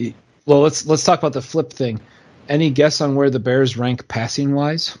 Well, let's talk about the flip thing. Any guess on where the Bears rank passing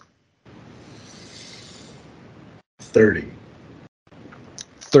wise? 30.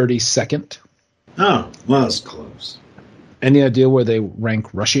 32nd. Oh, well, that's close. Any idea where they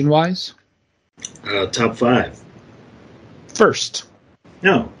rank rushing wise? Top 5. First.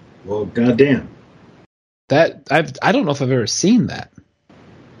 No. Well, goddamn. I don't know if I've ever seen that.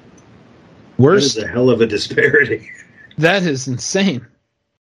 Worst. That is a hell of a disparity. That is insane.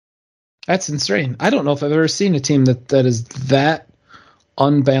 That's insane. I don't know if I've ever seen a team that is that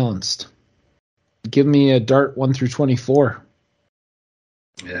unbalanced. Give me a dart 1 through 24.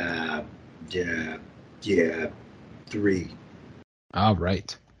 Yeah. 3. All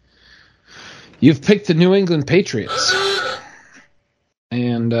right. You've picked the New England Patriots.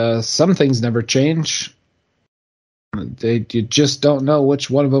 And some things never change. You just don't know which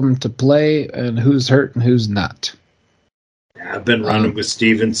one of them to play and who's hurt and who's not. I've been running with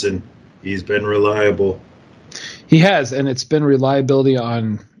Stevenson. He's been reliable. He has, and it's been reliability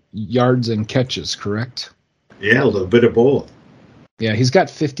on yards and catches, correct? Yeah, a little bit of both. Yeah, he's got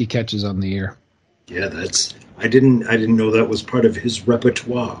 50 catches on the year. Yeah, I didn't know that was part of his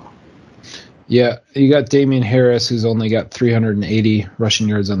repertoire. Yeah, you got Damian Harris, who's only got 380 rushing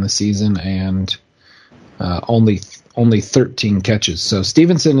yards on the season and only 13 catches. So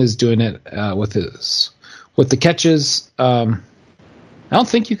Stevenson is doing it with the catches. I don't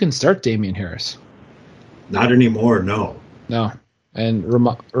think you can start Damian Harris. Not anymore, no. No. And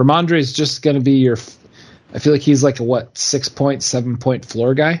Ramondre is just going to be I feel like he's like a 6-point, 7-point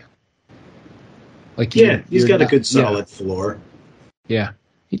floor guy. Like he's got a good solid floor. Yeah.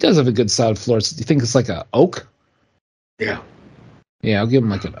 He does have a good solid floor. So do you think it's like an oak? Yeah. Yeah, I'll give him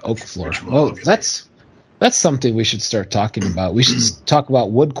like an oak floor. Well, that's something we should start talking about. We should talk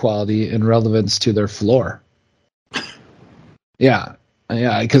about wood quality in relevance to their floor. Yeah,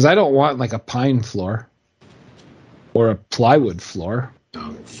 because I don't want like a pine floor or a plywood floor.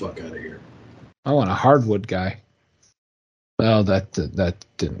 Oh, fuck out of here. I want a hardwood guy. Well, that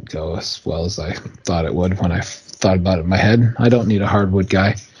didn't go as well as I thought it would when I thought about it in my head. I don't need a hardwood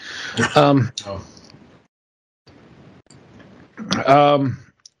guy.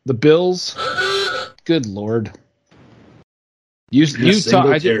 The Bills, good Lord.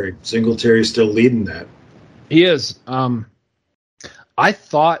 Singletary's still leading that. He is. I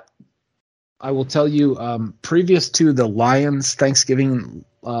thought, I will tell you, previous to the Lions Thanksgiving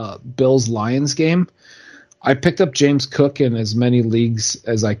Bills Lions game, I picked up James Cook in as many leagues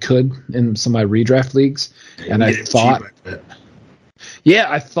as I could in some of my redraft leagues, and I thought,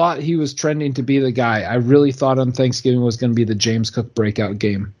 I thought he was trending to be the guy. I really thought on Thanksgiving was going to be the James Cook breakout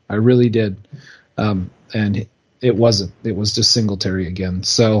game. I really did, and it wasn't. It was just Singletary again.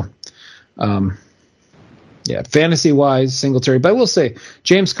 So, fantasy-wise, Singletary. But I will say,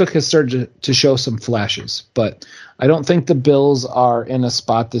 James Cook has started to show some flashes. But I don't think the Bills are in a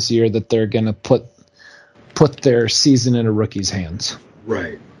spot this year that they're going to put their season in a rookie's hands.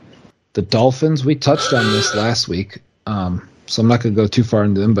 Right. The Dolphins, we touched on this last week, so I'm not going to go too far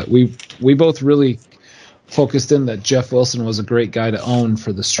into them. But we both really focused in that Jeff Wilson was a great guy to own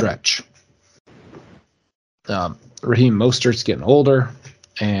for the stretch. Raheem Mostert's getting older,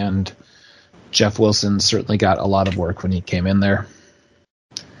 and Jeff Wilson certainly got a lot of work when he came in there.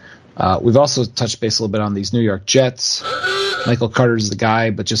 We've also touched base a little bit on these New York Jets. Michael Carter's the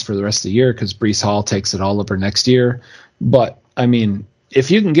guy, but just for the rest of the year because Breece Hall takes it all over next year. But, I mean, if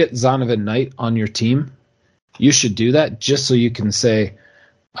you can get Zonovan Knight on your team, you should do that just so you can say,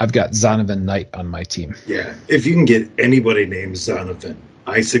 I've got Zonovan Knight on my team. Yeah, if you can get anybody named Zonovan,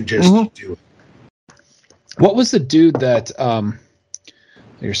 I suggest you do it. What was the dude that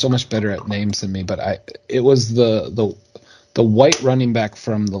you're so much better at names than me, but it was the white running back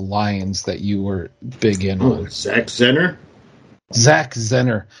from the Lions that you were big in on. Zach Zenner? Zach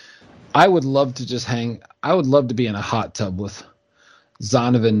Zenner. I would love to be in a hot tub with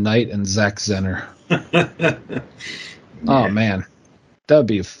Zonovan Knight and Zach Zenner. Oh man. That would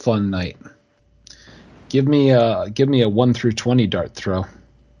be a fun night. Give me a 1 through 20 dart throw.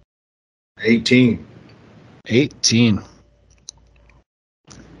 18.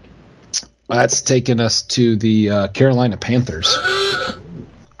 That's taken us to the Carolina Panthers.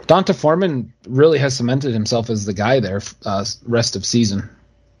 Donta Foreman really has cemented himself as the guy there rest of season.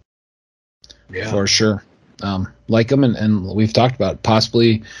 Yeah. For sure. Like him, and we've talked about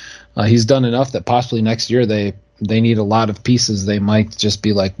possibly he's done enough that possibly next year they need a lot of pieces. They might just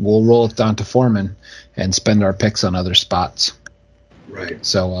be like, we'll roll with Donta Foreman and spend our picks on other spots. Right.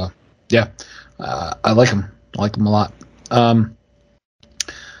 So, I like him. I like him a lot.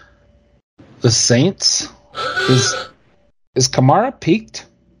 The Saints, is Kamara peaked?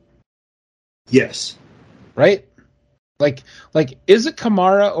 Yes. Right? Like, is it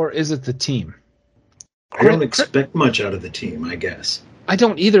Kamara or is it the team? I don't expect much out of the team, I guess. I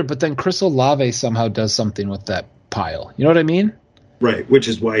don't either, but then Chris Olave somehow does something with that pile. You know what I mean? Right, which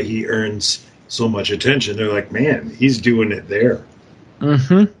is why he earns so much attention. They're like, man, he's doing it there.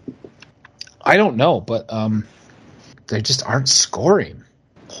 Mm-hmm. I don't know, but they just aren't scoring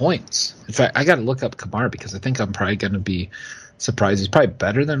points. In fact, I got to look up Kamara because I think I'm probably going to be surprised. He's probably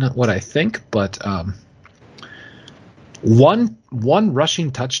better than what I think, but one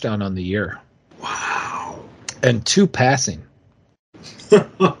rushing touchdown on the year. Wow. And 2 passing.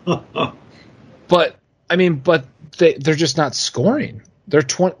 But they're just not scoring.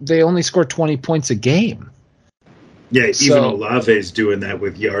 They only score 20 points a game. Yeah, even Olave's doing that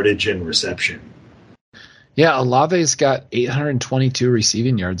with yardage and reception. Yeah, Olave's got 822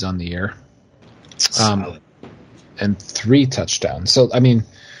 receiving yards on the year. Solid. And 3 touchdowns. So the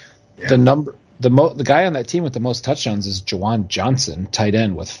guy on that team with the most touchdowns is Juwan Johnson, tight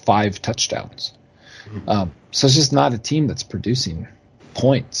end, with 5 touchdowns. So it's just not a team that's producing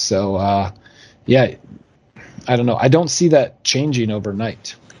points. So I don't know. I don't see that changing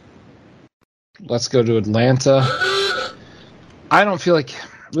overnight. Let's go to Atlanta. I don't feel like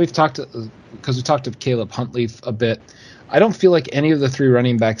we talked to Caleb Huntley a bit. I don't feel like any of the 3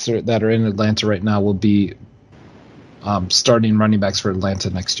 running backs that are in Atlanta right now will be starting running backs for Atlanta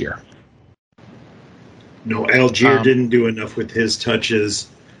next year. No, Algier didn't do enough with his touches.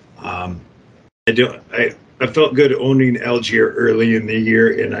 I felt good owning Algier early in the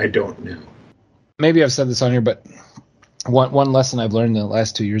year, and I don't know. Maybe I've said this on here, but one lesson I've learned in the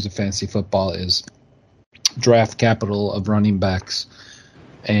last 2 years of fantasy football is draft capital of running backs,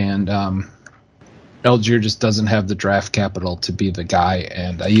 and Algier just doesn't have the draft capital to be the guy.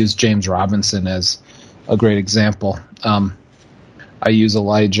 And I use James Robinson as a great example. I use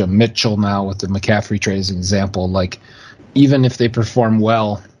Elijah Mitchell now with the McCaffrey trade as an example. Like, even if they perform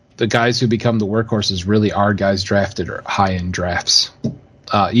well, the guys who become the workhorses really are guys drafted or high in drafts.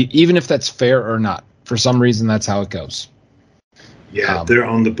 Even if that's fair or not, for some reason that's how it goes. Yeah, they're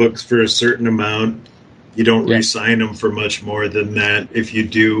on the books for a certain amount. You don't re-sign them for much more than that. If you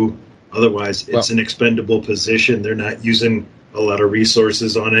do, otherwise it's an expendable position. They're not using a lot of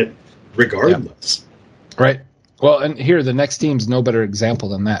resources on it, regardless. Yeah. Right. Well, and here the next team's no better example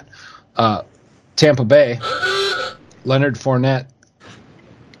than that. Tampa Bay, Leonard Fournette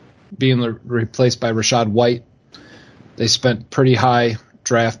being replaced by Rachaad White. They spent pretty high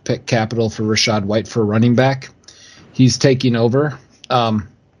draft pick capital for Rachaad White for a running back. He's taking over. In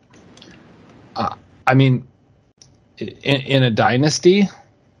a dynasty,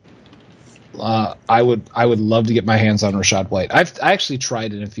 I would love to get my hands on Rachaad White. I actually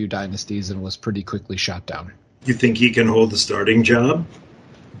tried in a few dynasties and was pretty quickly shot down. You think he can hold the starting job?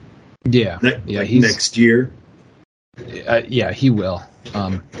 Yeah, next year. He will.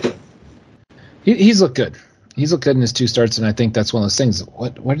 He's looked good. He's looked good in his 2 starts, and I think that's one of those things.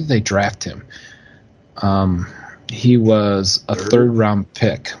 What did they draft him? He was a 3rd round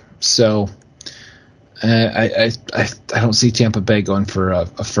pick. So I don't see Tampa Bay going for a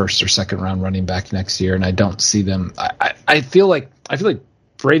 1st or 2nd round running back next year, and I don't see them. I feel like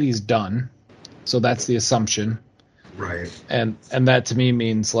Brady's done. So that's the assumption. Right. And that to me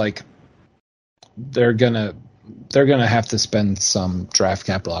means like they're gonna have to spend some draft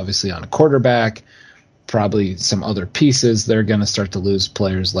capital, obviously, on a quarterback, probably some other pieces. They're gonna start to lose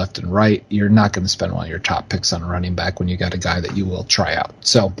players left and right. You're not gonna spend one of your top picks on a running back when you got a guy that you will try out.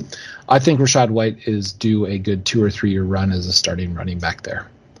 So I think Rachaad White is due a good 2 or 3 year run as a starting running back there.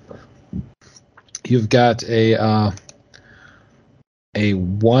 You've got a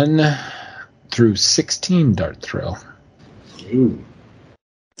 1 through 16 dart throw. Ooh.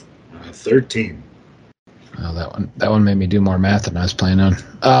 13. Oh, that one made me do more math than I was planning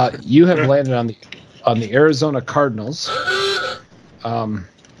on. You have landed on the Arizona Cardinals.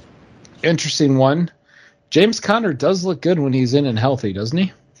 Interesting one. James Conner does look good when he's in and healthy, doesn't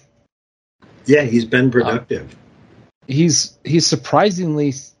he? Yeah, he's been productive. He's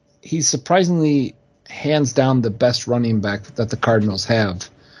surprisingly hands down the best running back that the Cardinals have.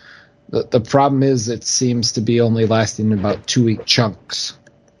 The problem is it seems to be only lasting about 2-week chunks.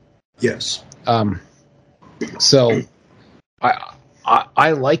 Yes. So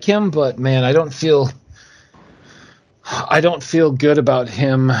I like him, but man, I don't feel good about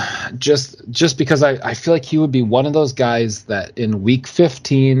him just because I feel like he would be one of those guys that in week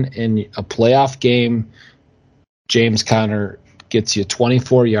 15 in a playoff game, James Conner gets you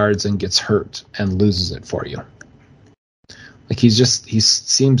 24 yards and gets hurt and loses it for you. Like he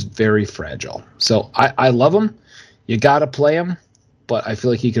seems very fragile. So I love him. You got to play him, but I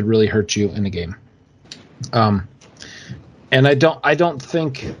feel like he could really hurt you in a game. And I don't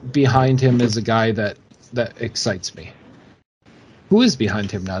think behind him is a guy that excites me. Who is behind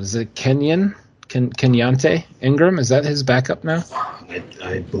him now? Is it Kenyante Ingram? Is that his backup now?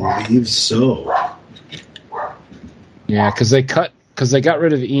 I believe so. Yeah, because they got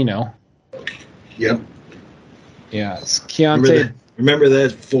rid of Eno. Yep. Yeah, it's Keontae. Remember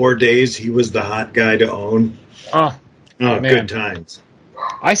that 4 days he was the hot guy to own? Oh, man. Good times.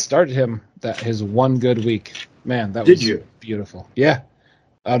 I started him his one good week. Man, that Did was you? Beautiful. Yeah,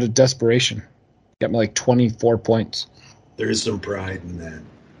 out of desperation. Got me like 24 points. There is some pride in that.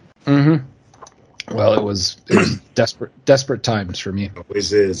 Mm-hmm. Well, it was desperate times for me.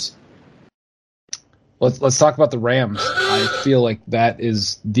 Always is. Let's talk about the Rams. I feel like that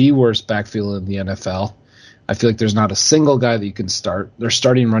is the worst backfield in the NFL. I feel like there's not a single guy that you can start. Their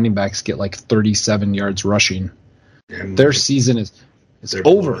starting running backs get like 37 yards rushing. Their season is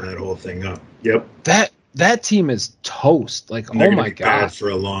over. That whole thing up. Yep. That team is toast. Like, oh my God, bad for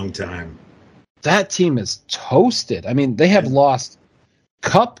a long time. That team is toasted. I mean, they have lost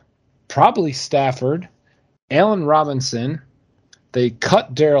Kupp, probably Stafford, Allen Robinson. They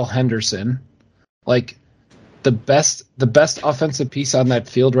cut Darrell Henderson. Like, the best offensive piece on that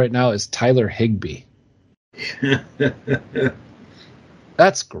field right now is Tyler Higbee.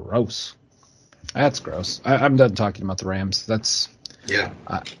 That's gross. I'm done talking about the Rams. This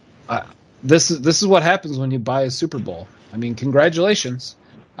is what happens when you buy a Super Bowl. I mean, congratulations.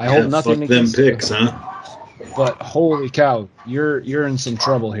 I hope nothing fuck them against picks, huh? But holy cow, you're in some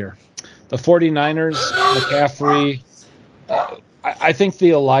trouble here. The 49ers, McCaffrey. I think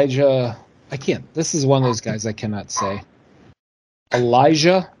the Elijah. I can't. This is one of those guys I cannot say.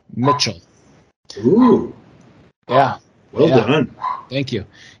 Elijah Mitchell. Ooh. Yeah. Well done. Thank you.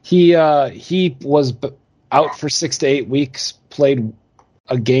 He was out for 6 to 8 weeks, played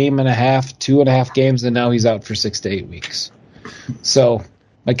a game and a half, 2.5 games, and now he's out for 6 to 8 weeks. So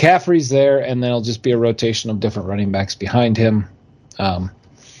McCaffrey's there, and then it'll just be a rotation of different running backs behind him. It'll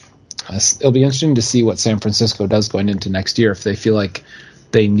be interesting to see what San Francisco does going into next year, if they feel like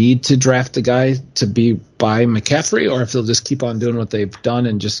they need to draft a guy to be by McCaffrey, or if they'll just keep on doing what they've done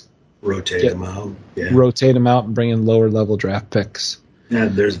and just rotate him out. Yeah. Rotate him out and bring in lower level draft picks. Yeah,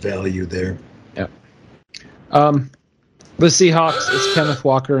 there's value there. Yeah. The Seahawks, it's Kenneth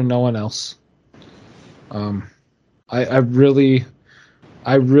Walker and no one else. I really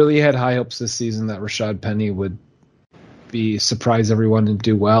had high hopes this season that Rashad Penny would surprise everyone and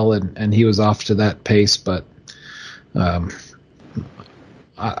do well, and he was off to that pace, but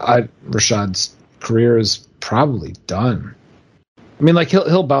Rashad's career is probably done. I mean, like,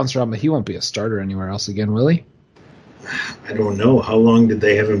 he'll bounce around, but he won't be a starter anywhere else again, will he? I don't know. How long did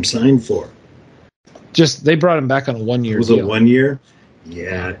they have him signed for? Just they brought him back on a 1-year deal. Was it 1 year?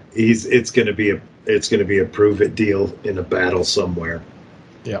 Yeah, it's going to be a prove it deal in a battle somewhere.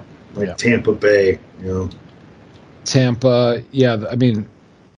 Yep. Like Tampa Bay, Tampa, yeah. I mean,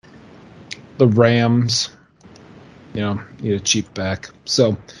 the Rams, need a cheap back.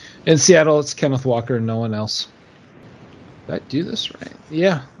 So in Seattle, it's Kenneth Walker and no one else. Did I do this right?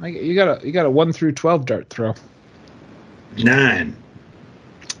 Yeah, you got a 1 through 12 dart throw. 9.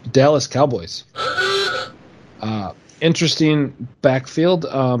 Dallas Cowboys. Interesting backfield.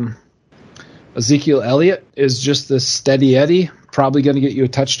 Ezekiel Elliott is just this steady Eddie, probably going to get you a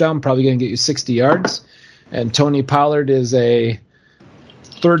touchdown, probably going to get you 60 yards. And Tony Pollard is a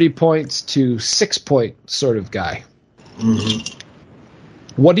 30 points to 6 point sort of guy.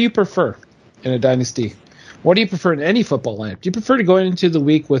 Mm-hmm. What do you prefer in a dynasty? What do you prefer in any football lineup? Do you prefer to go into the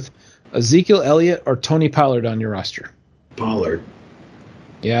week with Ezekiel Elliott or Tony Pollard on your roster? Pollard.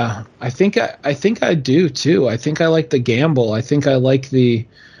 Yeah, I think I do too. I think I like the gamble. I think I like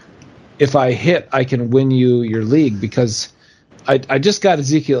if I hit, I can win you your league, because I just got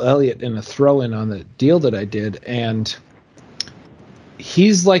Ezekiel Elliott in a throw-in on the deal that I did, and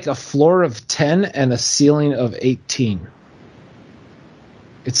he's like a floor of 10 and a ceiling of 18.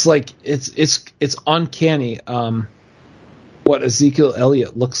 It's like it's uncanny what Ezekiel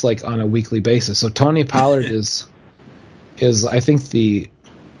Elliott looks like on a weekly basis. So Tony Pollard is I think the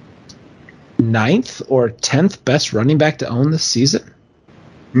 9th or 10th best running back to own this season.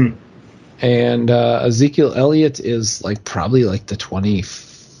 And Ezekiel Elliott is probably the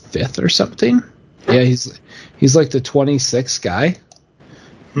 25th or something. Yeah, he's like the 26th guy.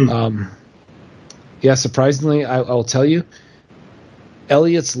 Yeah, surprisingly, I'll tell you,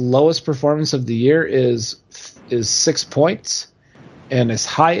 Elliott's lowest performance of the year is 6 points, and his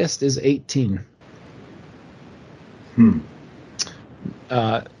highest is 18. He's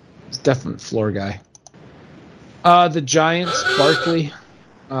definitely floor guy. The Giants, Barkley.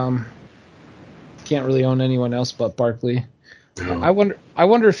 Can't really own anyone else but Barkley. No. I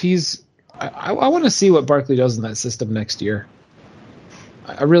wonder if he's. I want to see what Barkley does in that system next year.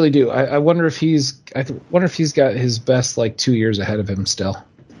 I really do. I wonder if he's got his best 2 years ahead of him still.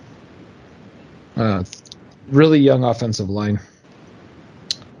 Really young offensive line.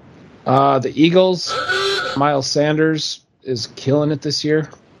 The Eagles, Miles Sanders is killing it this year.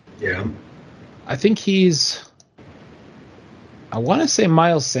 Yeah. I think I want to say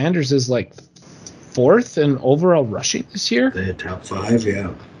Miles Sanders is 4th in overall rushing this year. The top 5,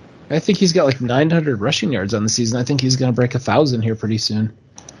 yeah. I think he's got 900 rushing yards on the season. I think he's going to break 1,000 here pretty soon.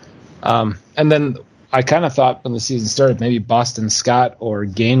 And then I kind of thought when the season started maybe Boston Scott or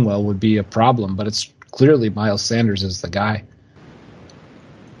Gainwell would be a problem, but it's clearly Miles Sanders is the guy.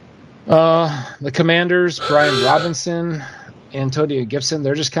 The Commanders, Brian Robinson, Antonio Gibson,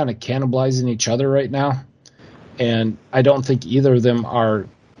 they're just kind of cannibalizing each other right now. And I don't think either of them are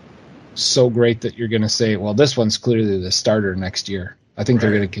so great that you're going to say, well, this one's clearly the starter next year. I think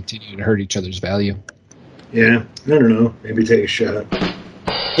they're going to continue to hurt each other's value. Yeah, I don't know. Maybe take a shot.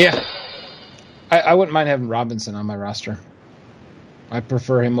 Yeah. I wouldn't mind having Robinson on my roster. I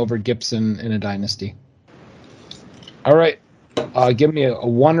prefer him over Gibson in a dynasty. All right. Give me a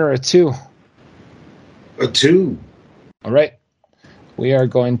 1 or a 2. A 2. All right. We are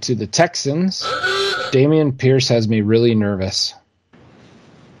going to the Texans. Dameon Pierce has me really nervous.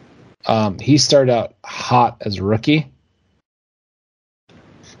 He started out hot as a rookie.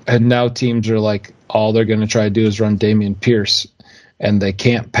 And now teams are all they're going to try to do is run Dameon Pierce, and they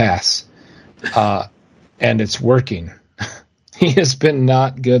can't pass. And it's working. He has been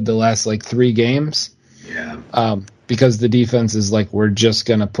not good the last 3 games. Yeah. Because the defense is we're just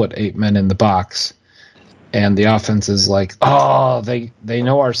going to put 8 men in the box. And the offense is they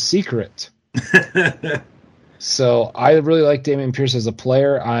know our secret. So I really like Dameon Pierce as a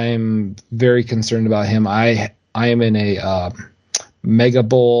player. I'm very concerned about him. I am in a Mega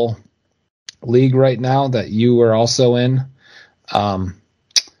Bowl league right now that you are also in.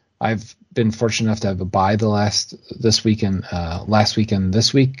 I've been fortunate enough to have a bye last week and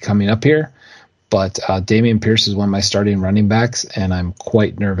this week coming up here. But Dameon Pierce is one of my starting running backs, and I'm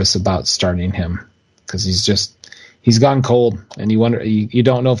quite nervous about starting him because he's gone cold, and you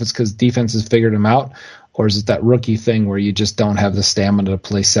don't know if it's because defense has figured him out, or is it that rookie thing where you just don't have the stamina to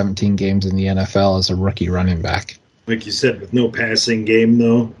play 17 games in the NFL as a rookie running back. Like you said, with no passing game,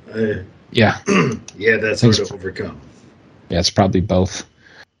 though. Yeah. Yeah, that's hard to overcome. Yeah, it's probably both.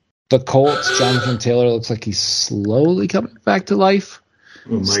 The Colts, Jonathan Taylor looks like he's slowly coming back to life.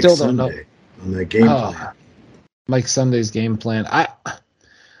 Well, Mike Still Sunday don't know. On that game plan. Mike Sunday's game plan. I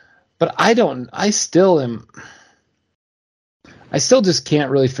still just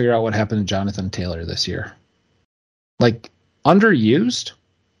can't really figure out what happened to Jonathan Taylor this year. Underused?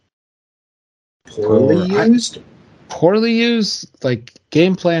 Poorly used? Poorly used?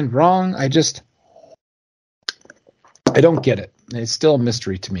 Game plan wrong? I don't get it. It's still a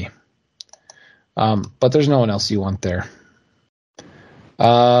mystery to me. But there's no one else you want there.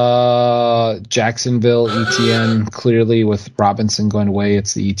 Jacksonville, ETN, clearly with Robinson going away,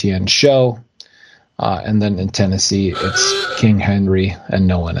 it's the ETN show. And then in Tennessee, it's King Henry and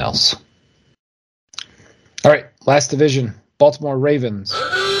no one else. All right, last division, Baltimore Ravens.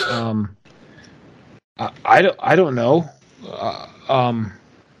 I don't know.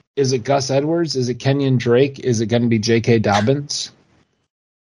 Is it Gus Edwards? Is it Kenyon Drake? Is it going to be J.K. Dobbins?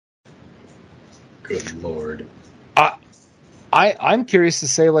 Good Lord. I'm curious to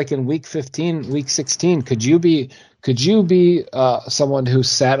say, in week 15, week 16, could you be someone who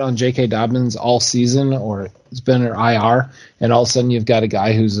sat on J.K. Dobbins all season or has been an IR, and all of a sudden you've got a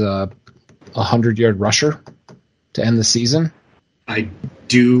guy who's a 100-yard rusher to end the season? I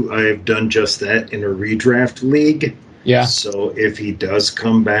have done just that in a redraft league. Yeah. So if he does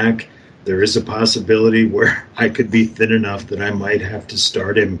come back, there is a possibility where I could be thin enough that I might have to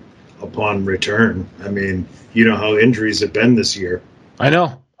start him upon return. I mean, you know how injuries have been this year. I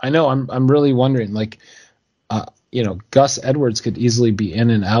know. I'm really wondering, Gus Edwards could easily be in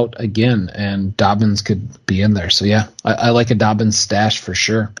and out again, and Dobbins could be in there. So, yeah, I like a Dobbins stash for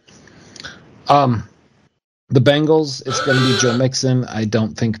sure. The Bengals, it's going to be Joe Mixon. I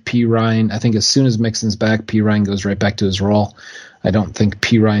don't think P. Ryan. I think as soon as Mixon's back, P. Ryan goes right back to his role. I don't think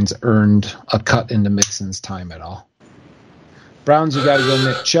P. Ryan's earned a cut into Mixon's time at all. Browns, you got to go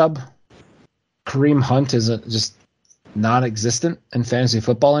Nick Chubb. Kareem Hunt is just non-existent in fantasy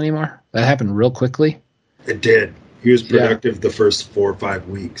football anymore. That happened real quickly. It did. He was productive the first 4 or 5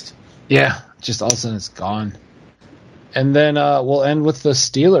 weeks. Yeah, just all of a sudden it's gone. And then we'll end with the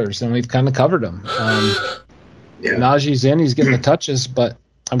Steelers, and we've kind of covered them. Najee's in, he's getting the touches, but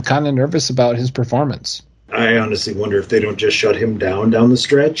I'm kind of nervous about his performance. I honestly wonder if they don't just shut him down the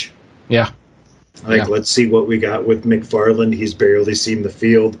stretch. Yeah. Let's see what we got with McFarland. He's barely seen the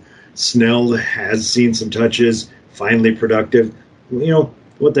field. Snell has seen some touches, finally productive.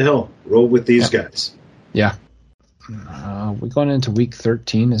 What the hell? Roll with these guys. Yeah. We're going into week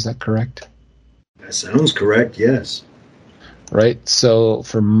 13, is that correct? That sounds correct, yes. Right, so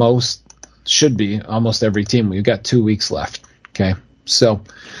for should be almost every team, we've got 2 weeks left. Okay, so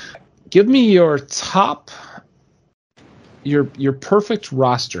give me your your perfect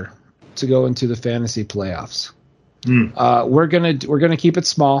roster to go into the fantasy playoffs. We're gonna keep it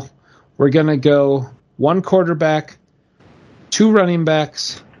small. We're gonna go 1 quarterback, 2 running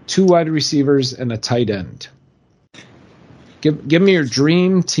backs, 2 wide receivers, and a tight end. Give me your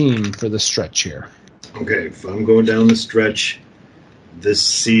dream team for the stretch here. Okay, if I'm going down the stretch this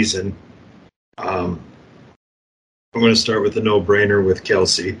season, I'm going to start with the no-brainer with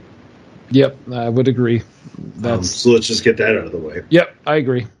Kelsey. Yep, I would agree. So let's just get that out of the way. Yep, I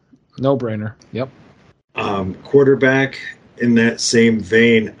agree. No-brainer. Yep. Quarterback, in that same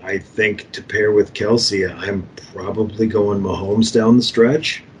vein, I think to pair with Kelsey, I'm probably going Mahomes down the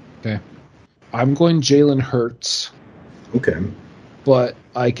stretch. Okay. I'm going Jalen Hurts. Okay. But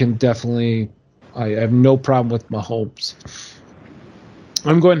I can definitely... I have no problem with Mahomes.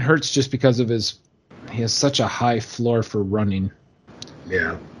 I'm going Hurts just because of he has such a high floor for running.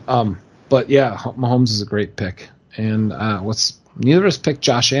 Yeah. But yeah, Mahomes is a great pick. And neither of us picked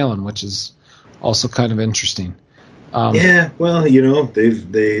Josh Allen, which is also kind of interesting. Yeah, well,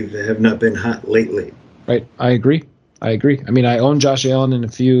 they have not been hot lately. Right. I agree. I mean, I own Josh Allen in a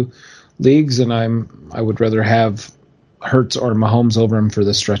few leagues, and I would rather have Hurts or Mahomes over him for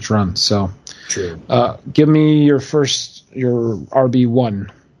the stretch run. So, true. Give me your RB1.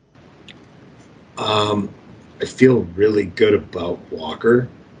 I feel really good about Walker.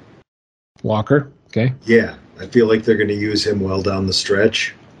 Walker, okay. Yeah, I feel like they're going to use him well down the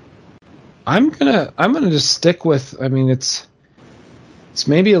stretch. I'm gonna just stick with. I mean, it's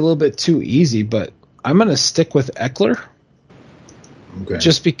maybe a little bit too easy, but I'm gonna stick with Eckler. Okay.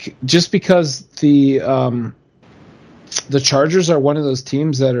 Just because the Chargers are one of those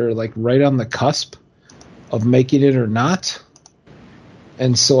teams that are like right on the cusp of making it or not,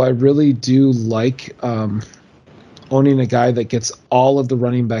 and so I really do like owning a guy that gets all of the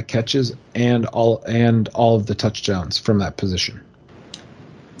running back catches and all of the touchdowns from that position.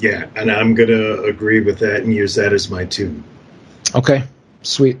 Yeah, and I'm going to agree with that and use that as my 2. Okay,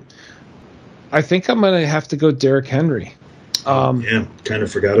 sweet. I think I'm going to have to go Derrick Henry. Yeah, kind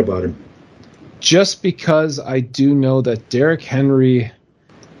of forgot about him. Just because I do know that Derrick Henry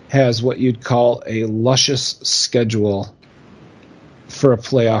has what you'd call a luscious schedule for a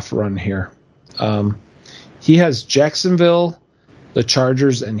playoff run here. He has Jacksonville, the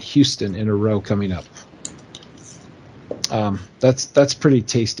Chargers, and Houston in a row coming up. That's pretty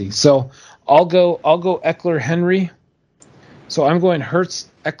tasty. So I'll go Eckler Henry. So I'm going Hurts,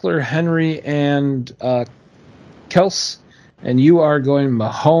 Eckler Henry, and Kels, and you are going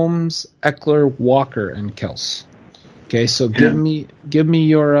Mahomes, Eckler, Walker, and Kels. Okay, so give me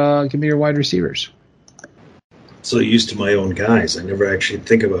your wide receivers. So used to my own guys, I never actually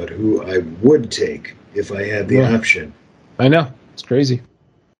think about who I would take if I had the option. I know, it's crazy.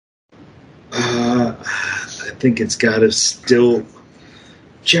 I think it's got to still.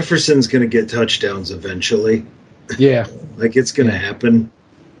 Jefferson's going to get touchdowns eventually. Yeah, like it's going to happen.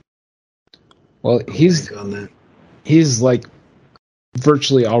 Well, he's like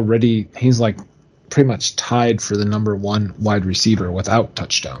virtually already. He's like pretty much tied for the number 1 wide receiver without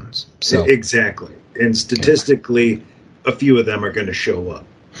touchdowns. So exactly, and statistically, a few of them are going to show up.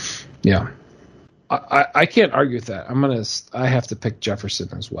 Yeah, I can't argue with that. I have to pick Jefferson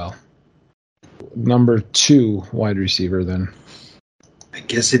as well. Number 2 wide receiver, then. I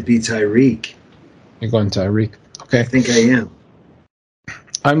guess it'd be Tyreek. You're going Tyreek. Okay. I think I am.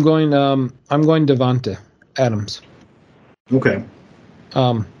 I'm going Devonta Adams. Okay.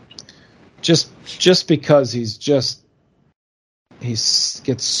 Just because he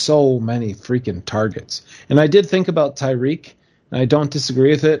gets so many freaking targets. And I did think about Tyreek, and I don't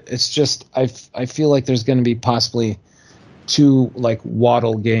disagree with it. It's just I feel like there's going to be possibly 2 like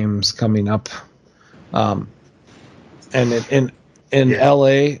Waddle games coming up. And in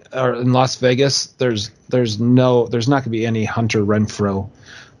LA or in Las Vegas, there's not going to be any Hunter Renfrow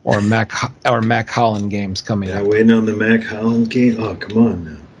or Mac Holland games coming up. Waiting on the Mac Holland game. Oh, come on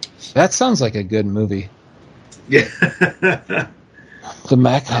now. That sounds like a good movie. Yeah. The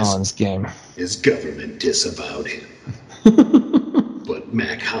Mac Hollins game. His government disavowed him, but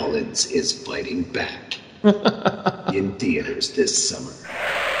Mac Hollins is fighting back in theaters this summer.